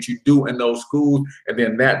everything that you do in those schools, and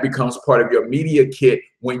then that becomes part of your media kit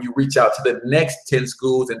when you reach out to the next 10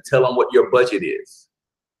 schools and tell them what your budget is.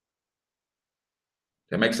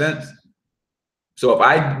 That makes sense? So if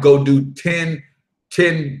I go do 10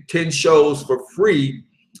 shows for free,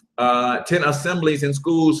 10 assemblies in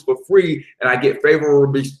schools for free, and I get favorable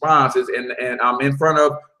responses, and I'm in front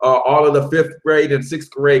of all of the 5th grade and 6th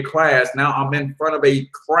grade class. Now I'm in front of a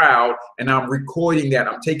crowd and I'm recording that.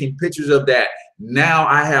 I'm taking pictures of that. Now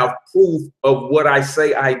I have proof of what I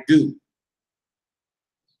say I do.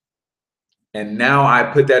 And now I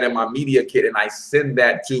put that in my media kit and I send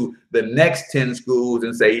that to the next 10 schools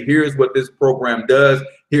and say, here's what this program does.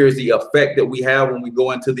 Here's the effect that we have when we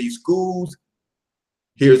go into these schools.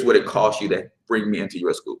 Here's what it costs you to bring me into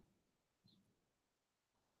your school.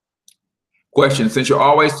 Question, since you're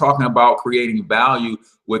always talking about creating value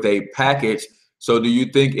with a package, so do you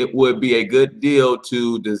think it would be a good deal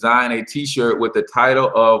to design a t-shirt with the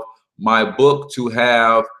title of my book to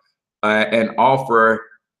have an offer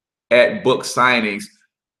at book signings?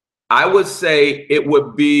 I would say it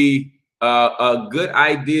would be a good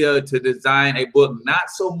idea to design a book, not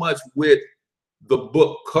so much with the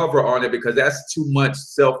book cover on it, because that's too much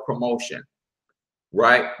self-promotion,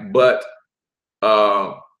 right? But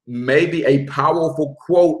maybe a powerful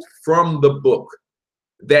quote from the book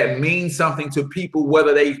that means something to people,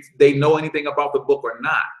 whether they know anything about the book or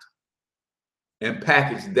not, and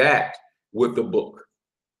package that with the book.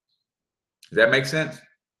 Does that make sense?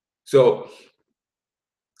 So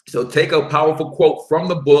take a powerful quote from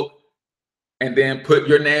the book and then put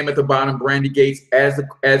your name at the bottom, Brandy Gates, as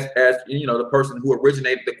you know, the person who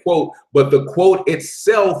originated the quote. But the quote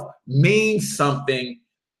itself means something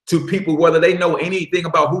to people, whether they know anything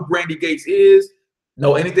about who Brandy Gates is,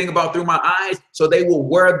 know anything about Through My Eyes, so they will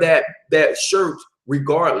wear that shirt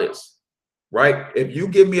regardless, right? If you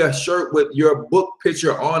give me a shirt with your book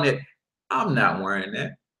picture on it, I'm not wearing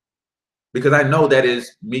that, because I know that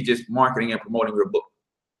is me just marketing and promoting your book,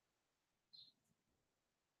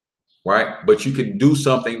 right? But you can do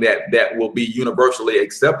something that will be universally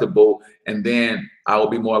acceptable, and then I will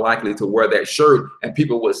be more likely to wear that shirt, and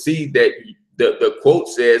people will see that the quote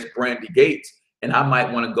says Brandy Gates, and I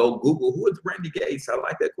might want to go Google, who is Brandy Gates? I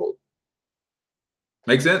like that quote.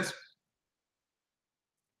 Make sense?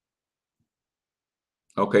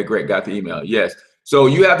 Okay, great. Got the email. Yes. So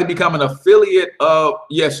you have to become an affiliate of,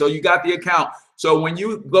 yes. So you got the account. So when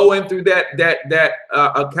you go in through that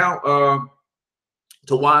account,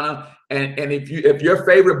 Tawana, and if your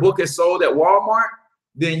favorite book is sold at Walmart,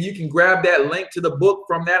 then you can grab that link to the book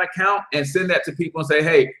from that account and send that to people and say,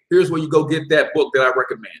 hey, here's where you go get that book that I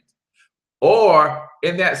recommend. Or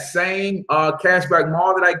in that same cashback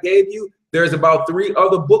mall that I gave you, there's about 3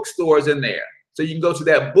 other bookstores in there. So you can go to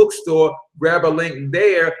that bookstore, grab a link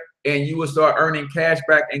there, and you will start earning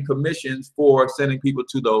cashback and commissions for sending people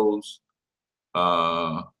to those.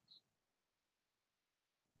 No,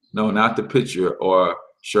 not the picture or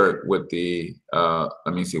shirt with the,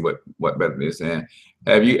 let me see what Bethany is saying.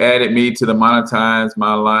 Have you added me to the Monetize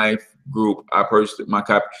My Life group? I purchased my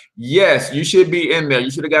copy. Yes, you should be in there. You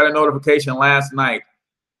should have got a notification last night,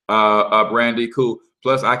 Brandy. Cool.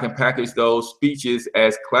 Plus, I can package those speeches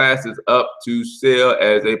as classes up to sell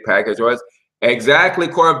as a package. Or as, exactly,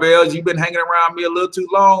 Corvell. You've been hanging around me a little too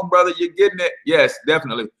long, brother. You're getting it. Yes,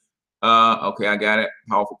 definitely. Okay, I got it.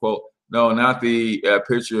 Powerful quote. No, not the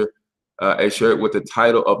picture. A shirt with the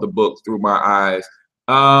title of the book, Through My Eyes.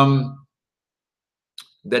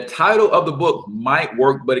 The title of the book might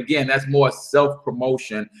work, but again, that's more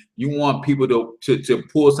self-promotion. You want people to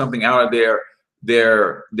pull something out of their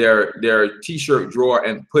t-shirt drawer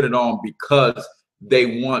and put it on because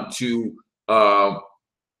they want to.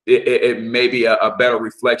 It may be a better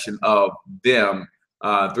reflection of them.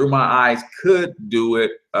 Through My Eyes could do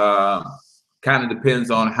it. kind of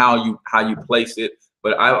depends on how you place it.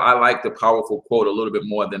 But I like the powerful quote a little bit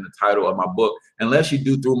more than the title of my book. Unless you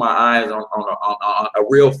do Through My Eyes on a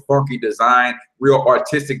real funky design, real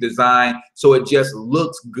artistic design, so it just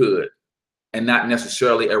looks good and not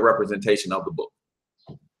necessarily a representation of the book,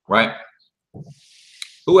 right?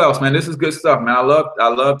 Who else, man? This is good stuff, man. I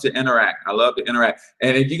love to interact. I love to interact.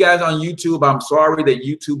 And if you guys on YouTube, I'm sorry that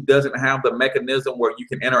YouTube doesn't have the mechanism where you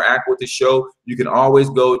can interact with the show. You can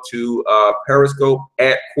always go to Periscope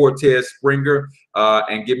at Cortez Springer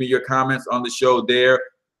and give me your comments on the show there.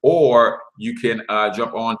 Or you can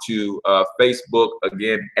jump on to Facebook,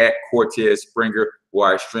 again, at Cortez Springer,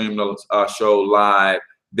 where I stream the show live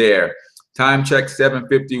there. Time check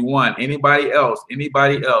 7:51. Anybody else?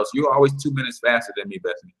 Anybody else? You're always 2 minutes faster than me,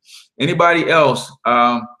 Bethany. Anybody else?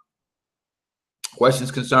 Questions,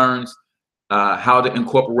 concerns, how to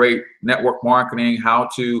incorporate network marketing, how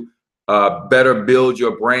to better build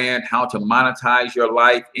your brand, how to monetize your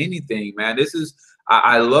life, anything, man. This is,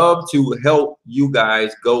 I love to help you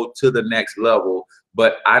guys go to the next level,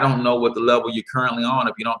 but I don't know what the level you're currently on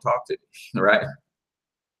if you don't talk to me, right?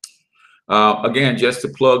 Again, just to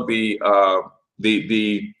plug the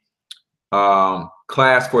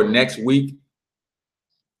class for next week.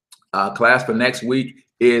 Class for next week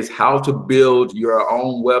is how to build your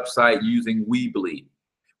own website using Weebly.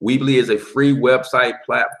 Weebly is a free website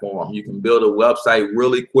platform. You can build a website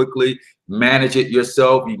really quickly, manage it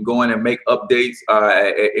yourself. You can go in and make updates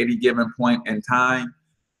at any given point in time.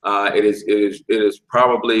 It is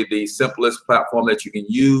probably the simplest platform that you can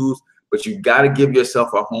use. But you got to give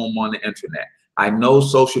yourself a home on the internet. I know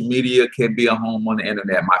social media can be a home on the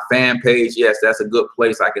internet. My fan page, yes, that's a good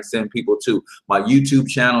place I can send people to. My YouTube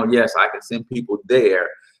channel, yes, I can send people there.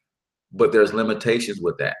 But there's limitations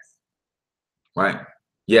with that, right?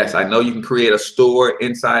 Yes, I know you can create a store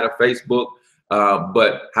inside of Facebook,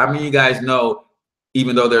 but how many of you guys know,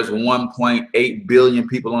 even though there's 1.8 billion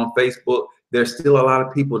people on Facebook, there's still a lot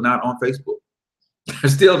of people not on Facebook.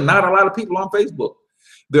 There's still not a lot of people on Facebook.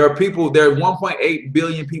 There are 1.8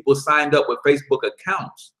 billion people signed up with Facebook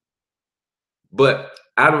accounts. But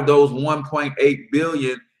out of those 1.8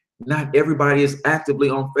 billion, not everybody is actively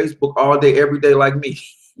on Facebook all day, every day like me.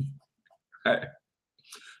 Right?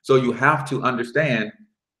 So you have to understand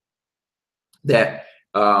that,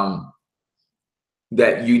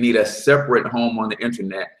 that you need a separate home on the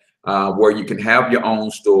internet where you can have your own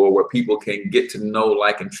store, where people can get to know,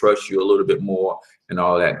 like, and trust you a little bit more and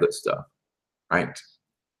all that good stuff, right?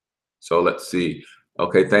 So let's see.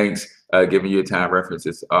 Okay, thanks. Giving you time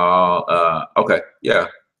references. Okay, yeah,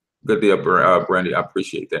 good deal, Brandy. I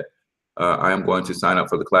appreciate that. I am going to sign up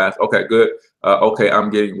for the class. Okay, good. Okay, I'm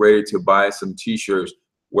getting ready to buy some t-shirts.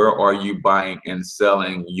 Where are you buying and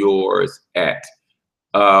selling yours at?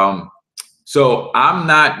 So I'm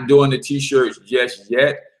not doing the t-shirts just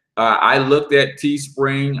yet. I looked at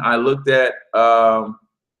Teespring. I looked at,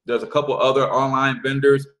 there's a couple other online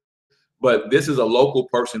vendors. But this is a local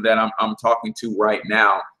person that I'm talking to right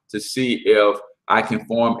now to see if I can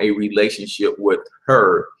form a relationship with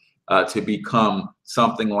her to become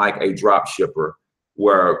something like a drop shipper,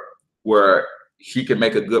 where she can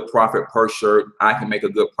make a good profit per shirt, I can make a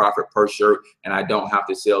good profit per shirt, and I don't have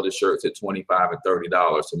to sell the shirts at $25 and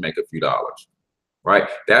 $30 to make a few dollars, right?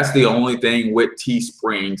 That's the only thing with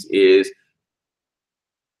Teesprings is,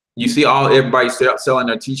 you see everybody selling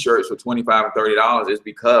their t-shirts for $25 and $30 is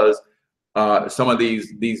because some of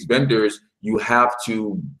these vendors, you have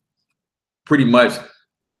to pretty much,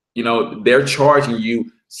 you know, they're charging you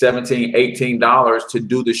 $17, $18 to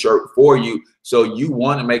do the shirt for you. So you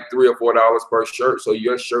want to make $3 or $4 per shirt. So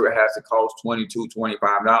your shirt has to cost $22,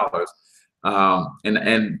 $25.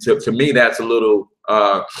 And to me, that's a little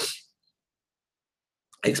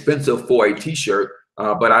expensive for a t-shirt,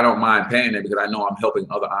 but I don't mind paying it because I know I'm helping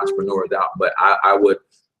other entrepreneurs out. But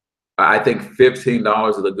I think $15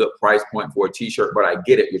 is a good price point for a t-shirt, but I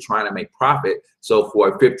get it. You're trying to make profit. So for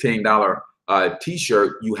a $15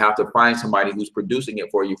 t-shirt, you have to find somebody who's producing it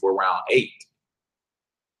for you for around $8.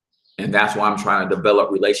 And that's why I'm trying to develop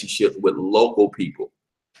relationships with local people,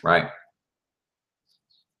 right?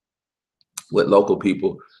 With local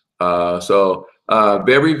people.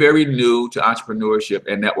 Very, very new to entrepreneurship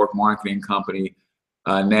and network marketing company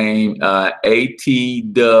named AT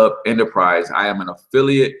Enterprise. I am an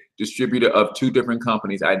affiliate distributor of 2 different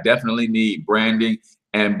companies. I definitely need branding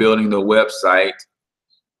and building the website.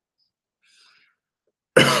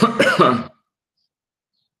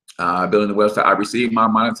 Building the website. I received my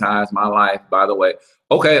monetize my life, by the way.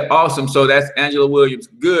 Okay, awesome. So that's Angela Williams.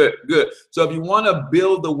 Good, good. So if you want to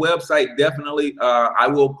build the website, definitely, I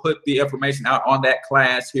will put the information out on that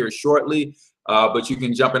class here shortly. But you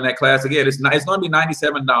can jump in that class again. It's going to be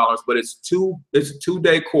 $97, but it's a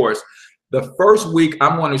 2-day course. The first week,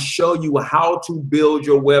 I'm going to show you how to build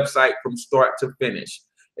your website from start to finish.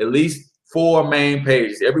 At least 4 main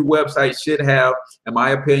pages. Every website should have, in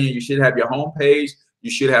my opinion, you should have your home page. You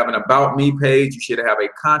should have an About Me page. You should have a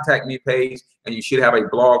Contact Me page, and you should have a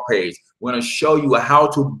blog page. We're going to show you how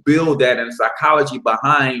to build that and the psychology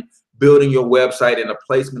behind building your website and the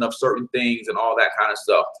placement of certain things and all that kind of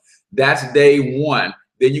stuff. That's day 1.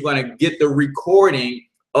 Then you're going to get the recording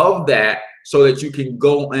of that so that you can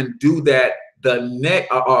go and do that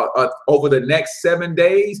over the next 7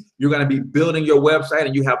 days. You're going to be building your website,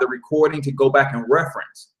 and you have the recording to go back and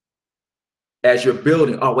reference as you're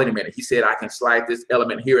building. Oh, wait a minute. He said I can slide this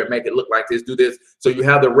element here and make it look like this, do this. So you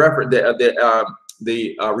have the reference,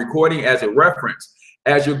 the recording as a reference.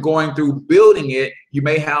 As you're going through building it, you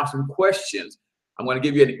may have some questions. I'm going to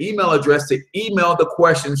give you an email address to email the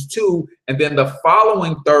questions to, and then the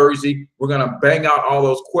following Thursday, we're going to bang out all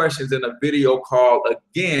those questions in a video call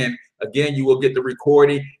again. Again, you will get the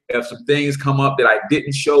recording. If some things come up that I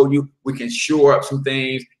didn't show you, we can shore up some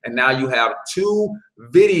things. And now you have 2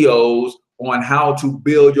 videos on how to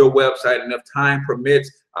build your website. And if time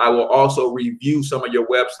permits, I will also review some of your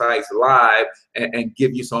websites live and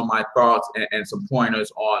give you some of my thoughts and some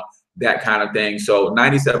pointers on that kind of thing. So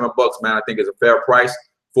 $97, man, I think is a fair price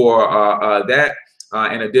for that.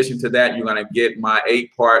 In addition to that, you're going to get my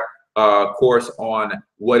 8-part course on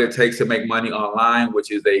what it takes to make money online, which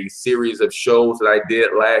is a series of shows that I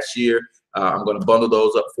did last year. I'm going to bundle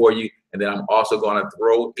those up for you. And then I'm also going to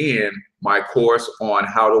throw in my course on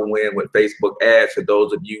how to win with Facebook ads for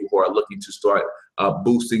those of you who are looking to start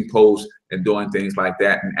boosting posts and doing things like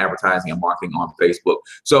that and advertising and marketing on Facebook.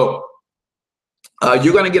 So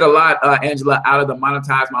you're going to get a lot, Angela, out of the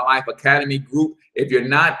Monetize My Life Academy group. If you're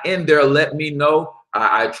not in there, let me know.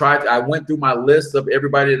 I went through my list of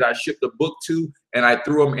everybody that I shipped the book to, and I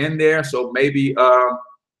threw them in there. So maybe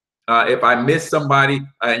if I miss somebody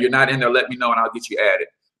and you're not in there, let me know and I'll get you added.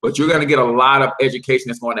 But you're going to get a lot of education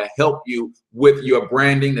that's going to help you with your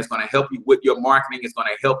branding. That's going to help you with your marketing. It's going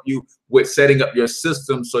to help you with setting up your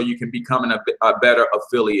system so you can become a better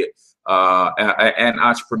affiliate and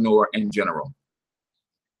entrepreneur in general.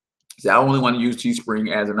 So I only want to use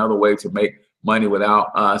Teespring as another way to make money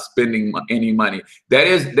without spending any money. That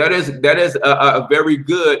is a very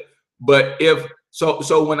good. But if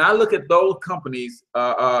so when I look at those companies,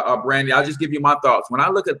 Brandy, I'll just give you my thoughts. When I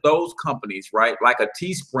look at those companies, right, like a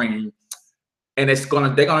Teespring, and they're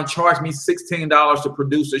gonna charge me $16 to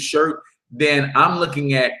produce a shirt, then I'm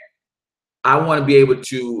looking at, I want to be able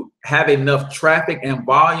to have enough traffic and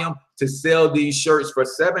volume to sell these shirts for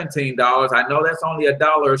 $17. I know that's only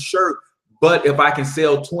 $1 a shirt, but if I can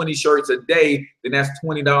sell 20 shirts a day, then that's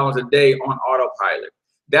 $20 a day on autopilot.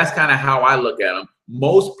 That's kind of how I look at them.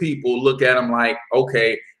 Most people look at them like,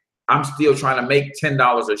 okay, I'm still trying to make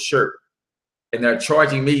 $10 a shirt, and they're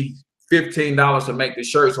charging me $15 to make the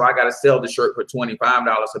shirt, so I got to sell the shirt for $25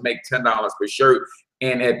 to make $10 per shirt.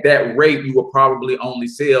 And at that rate, you will probably only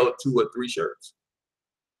sell 2 or 3 shirts.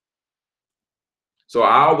 So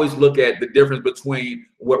I always look at the difference between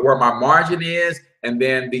where my margin is and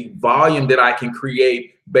then the volume that I can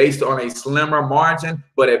create based on a slimmer margin,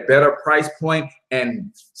 but a better price point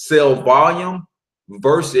and sell volume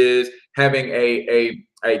versus having a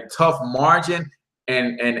tough margin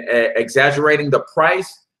and exaggerating the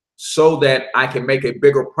price so that I can make a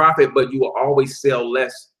bigger profit, but you will always sell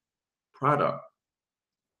less product,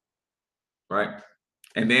 right?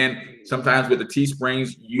 And then sometimes with the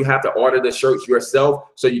Teesprings, you have to order the shirts yourself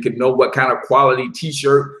so you can know what kind of quality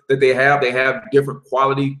t-shirt that they have. They have different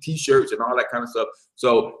quality t-shirts and all that kind of stuff.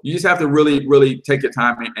 So you just have to really, really take your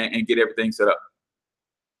time and get everything set up.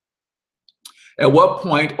 At what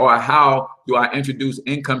point or how do I introduce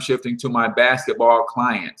income shifting to my basketball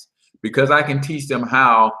clients? Because I can teach them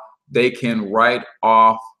how they can write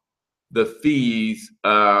off the fees,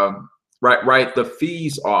 write the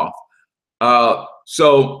fees off.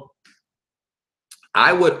 So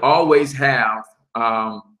I would always have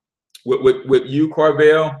with you,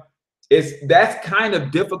 Corvell, that's kind of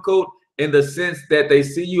difficult in the sense that they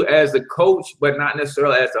see you as a coach, but not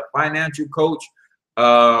necessarily as a financial coach.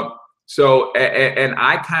 So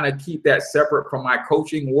I kind of keep that separate from my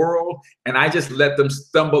coaching world, and I just let them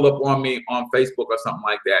stumble up on me on Facebook or something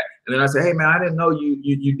like that. And then I say, hey man, I didn't know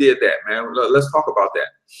you did that, man. Let's talk about that.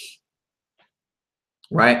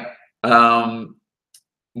 Right.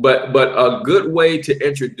 but a good way to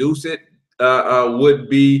introduce it would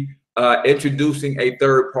be introducing a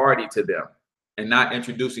third party to them and not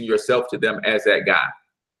introducing yourself to them as that guy.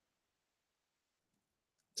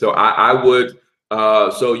 So I would,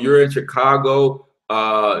 so you're in Chicago,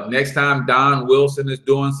 next time Don Wilson is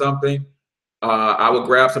doing something, I would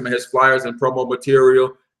grab some of his flyers and promo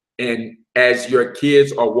material, and as your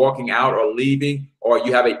kids are walking out or leaving, or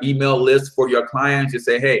you have an email list for your clients, you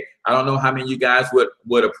say, hey, I don't know how many of you guys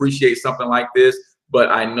would appreciate something like this, but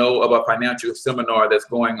I know of a financial seminar that's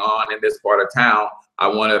going on in this part of town. I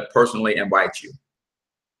want to personally invite you.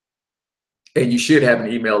 And you should have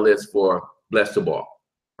an email list for Bless the Ball,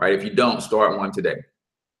 right? If you don't, start one today.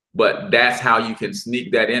 But that's how you can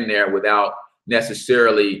sneak that in there without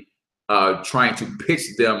necessarily trying to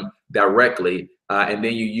pitch them directly, and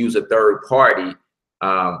then you use a third party,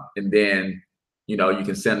 and then you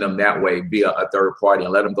can send them that way via a third party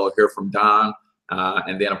and let them go hear from Don,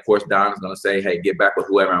 and then of course Don is going to say, hey, get back with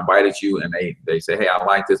whoever invited you, and they say, hey, I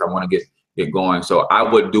like this, I want to get going. So I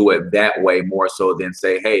would do it that way more so than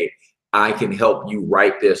say, hey, I can help you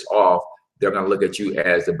write this off. They're going to look at you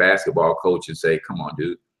as the basketball coach and say, come on,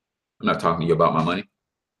 dude, I'm not talking to you about my money.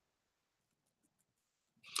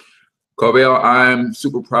 Carvel, I'm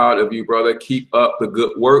super proud of you, brother. Keep up the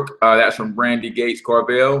good work. That's from Brandy Gates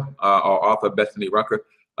Carvel, our author, Bethany Rucker.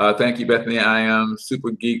 Thank you, Bethany. I am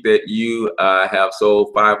super geeked that you have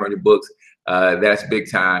sold 500 books. That's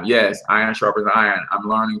big time. Yes, iron sharpens iron. I'm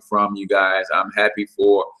learning from you guys. I'm happy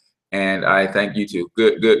for, and I thank you too.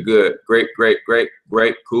 Good, good, good. Great, great, great,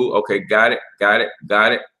 great. Cool. Okay, got it, got it,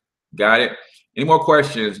 got it, got it. Any more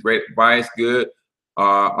questions? Great advice. Good.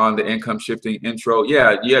 On the income shifting intro.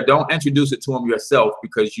 Yeah, don't introduce it to them yourself,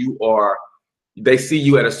 because they see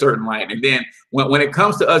you at a certain light. And then when it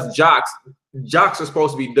comes to us jocks are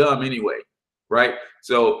supposed to be dumb anyway, right?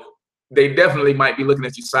 So they definitely might be looking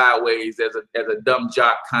at you sideways as a dumb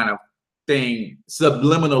jock kind of thing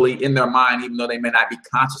subliminally in their mind, even though they may not be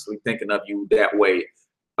consciously thinking of you that way.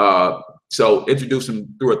 So introduce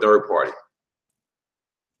them through a third party.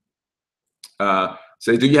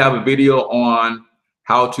 So do you have a video on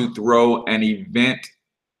how to throw an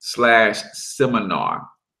event/seminar?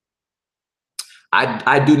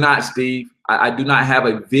 I do not, Steve. I do not have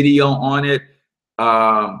a video on it.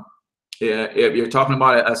 If you're talking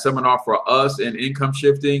about a seminar for us in income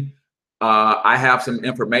shifting, I have some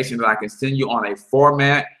information that I can send you on a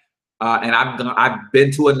format. And I've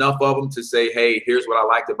been to enough of them to say, hey, here's what I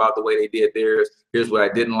liked about the way they did theirs. Here's what I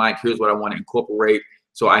didn't like. Here's what I want to incorporate.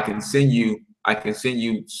 So I can send you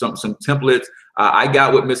some templates. I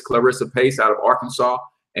got with Miss Clarissa Pace out of Arkansas,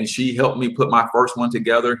 and she helped me put my first one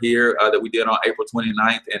together here that we did on April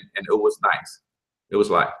 29th, and it was nice. It was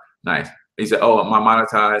like nice. He said, oh, my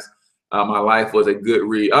monetized, my life was a good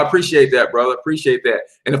read. I appreciate that, brother. Appreciate that.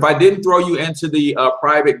 And if I didn't throw you into the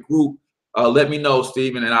private group, let me know,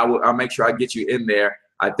 Stephen, and I'll make sure I get you in there.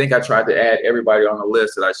 I think I tried to add everybody on the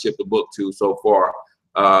list that I shipped the book to so far.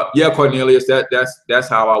 Yeah, Cornelius, that's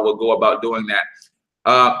how I will go about doing that.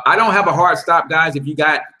 I don't have a hard stop, guys. If you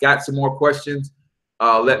got some more questions,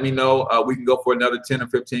 let me know. We can go for another 10 or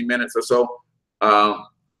 15 minutes or so.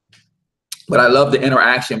 But I love the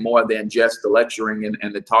interaction more than just the lecturing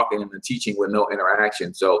and the talking and the teaching with no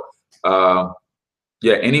interaction. So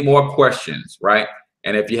yeah, any more questions, right?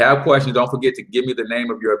 And if you have questions, don't forget to give me the name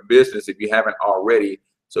of your business if you haven't already,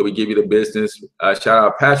 so we give you the business. Shout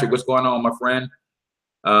out Patrick. What's going on, my friend?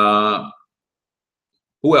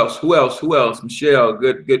 Who else? Michelle,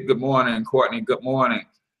 good morning. Courtney, good morning.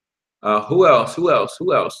 Who else? Y'all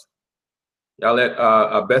let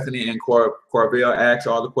Bethany and Corville ask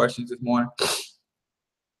all the questions this morning.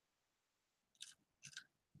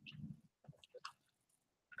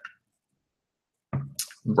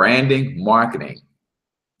 Branding, marketing,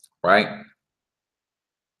 right?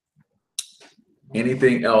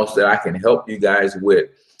 Anything else that I can help you guys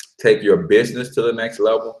with? Take your business to the next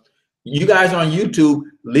level. You guys on YouTube,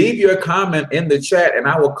 leave your comment in the chat, and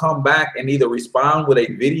I will come back and either respond with a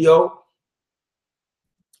video,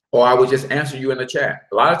 or I will just answer you in the chat.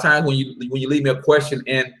 A lot of times when you leave me a question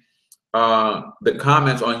in the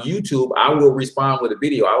comments on YouTube, I will respond with a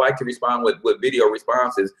video. I like to respond with video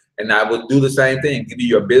responses, and I will do the same thing. Give you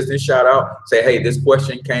your business shout out. Say, hey, this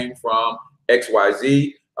question came from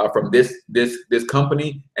XYZ. From this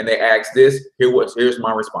company, and they asked this. Here's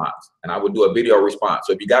my response, and I would do a video response.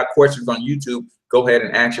 So if you got questions on YouTube, go ahead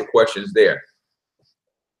and ask your questions there.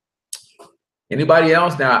 Anybody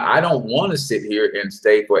else? Now, I don't want to sit here and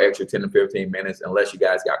stay for extra 10 to 15 minutes unless you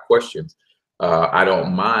guys got questions. I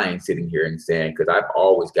don't mind sitting here and saying, because I've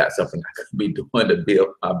always got something I could be doing to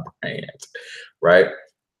build my brand, right?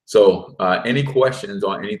 So any questions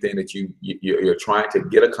on anything that you're trying to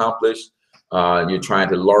get accomplished, you're trying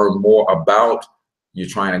to learn more about, you're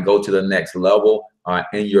trying to go to the next level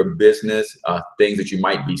in your business, things that you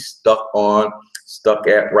might be stuck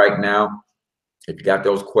at right now. If you got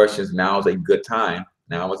those questions, now is a good time.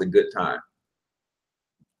 Now is a good time.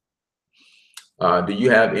 Do you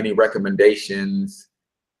have any recommendations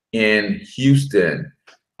in Houston?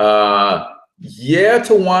 Yeah,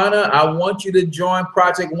 Tawana, I want you to join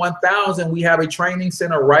Project 1000. We have a training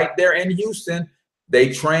center right there in Houston.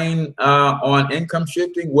 They train on income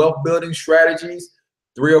shifting, wealth building strategies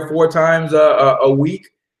 3 or 4 times a week.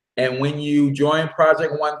 And when you join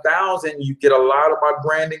Project 1000, you get a lot of my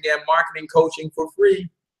branding and marketing coaching for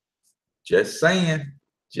free. Just saying,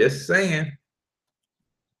 just saying.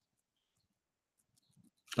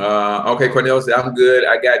 Okay, Cornell said, I'm good.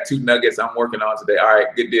 I got 2 nuggets I'm working on today. All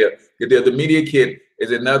right, good deal. Good deal. The media kit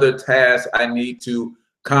is another task I need to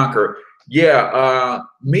conquer. Yeah,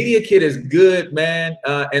 media kit is good, man.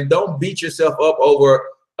 And don't beat yourself up over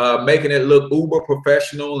making it look uber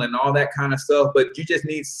professional and all that kind of stuff. But you just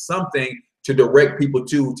need something to direct people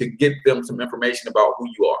to get them some information about who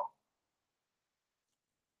you are.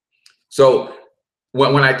 So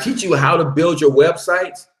when I teach you how to build your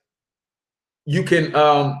websites, you can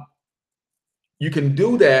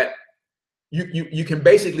do that. You can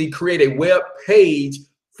basically create a web page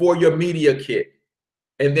for your media kit,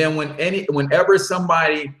 and then whenever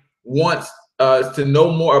somebody wants to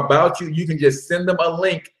know more about you, you can just send them a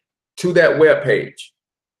link to that web page,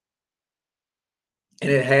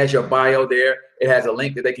 and it has your bio there. It has a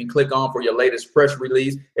link that they can click on for your latest press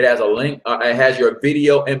release. It has a link. It has your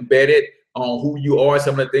video embedded on who you are,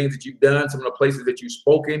 some of the things that you've done, some of the places that you've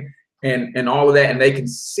spoken, and all of that, and they can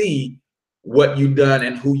see what you've done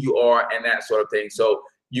and who you are and that sort of thing. So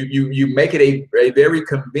you make it a very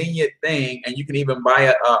convenient thing, and you can even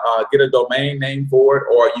buy get a domain name for it,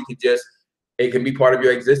 or you can just, it can be part of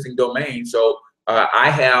your existing domain. So I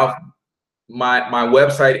have my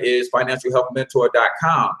website is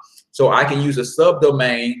financialhealthmentor.com. So I can use a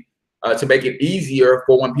subdomain to make it easier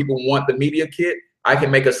for when people want the media kit. I can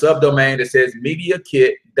make a subdomain that says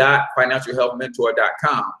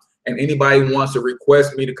mediakit.financialhealthmentor.com. And anybody who wants to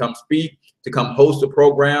request me to come speak, to come host a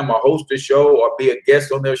program or host a show or be a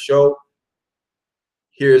guest on their show,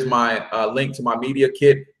 here's my link to my media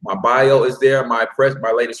kit. My bio is there. My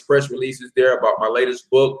latest press release is there about my latest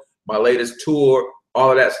book, my latest tour,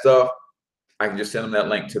 all of that stuff. I can just send them that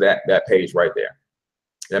link to that page right there.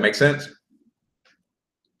 Does that make sense?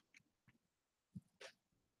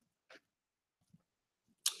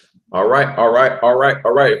 All right.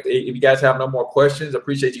 If you guys have no more questions,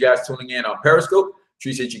 appreciate you guys tuning in on Periscope.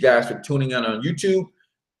 Appreciate you guys for tuning in on YouTube.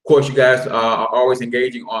 Of course, you guys are always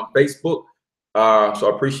engaging on Facebook. So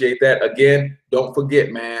I appreciate that. Again, don't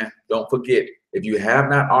forget, man. Don't forget, if you have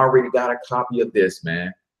not already got a copy of this,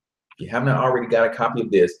 man, if you have not already got a copy of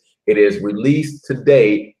this, it is released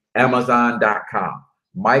today, Amazon.com.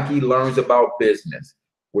 Mikey Learns About Business.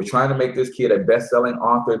 We're trying to make this kid a best-selling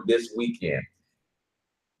author this weekend.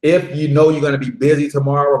 If you know you're going to be busy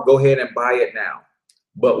tomorrow, go ahead and buy it now.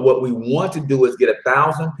 But what we want to do is get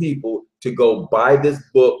 1,000 people to go buy this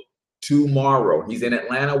book tomorrow. He's in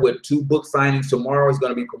Atlanta with 2 book signings tomorrow. He's going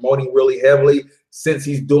to be promoting really heavily. Since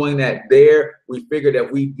he's doing that there, we figured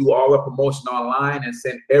that we do all the promotion online and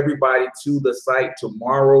send everybody to the site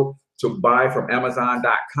tomorrow to buy from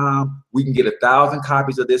Amazon.com. We can get 1,000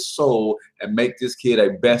 copies of this sold and make this kid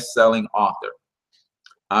a best-selling author.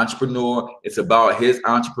 Entrepreneur. It's about his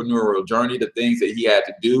entrepreneurial journey, the things that he had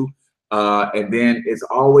to do. And then it's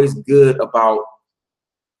always good about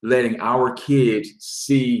letting our kids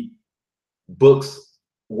see books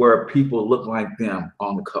where people look like them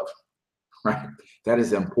on the cover, right? That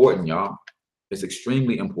is important, y'all. It's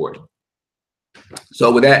extremely important.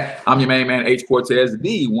 So with that, I'm your main man, H Cortez,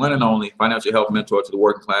 the one and only financial health mentor to the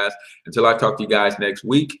working class. Until I talk to you guys next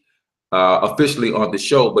week, officially on the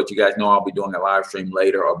show, but you guys know I'll be doing a live stream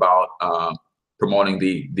later about promoting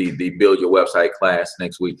the Build Your Website class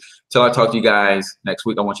next week. Till I talk to you guys next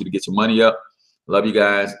week, I want you to get your money up. Love you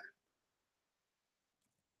guys,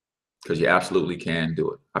 because you absolutely can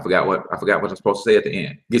do it. I forgot what I'm supposed to say at the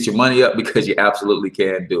end. Get your money up because you absolutely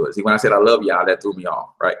can do it. See, when I said I love y'all, that threw me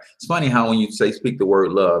off, right? It's funny how when you say speak the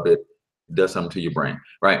word love, it does something to your brain,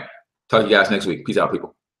 right? Talk to you guys next week. Peace out,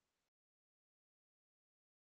 people.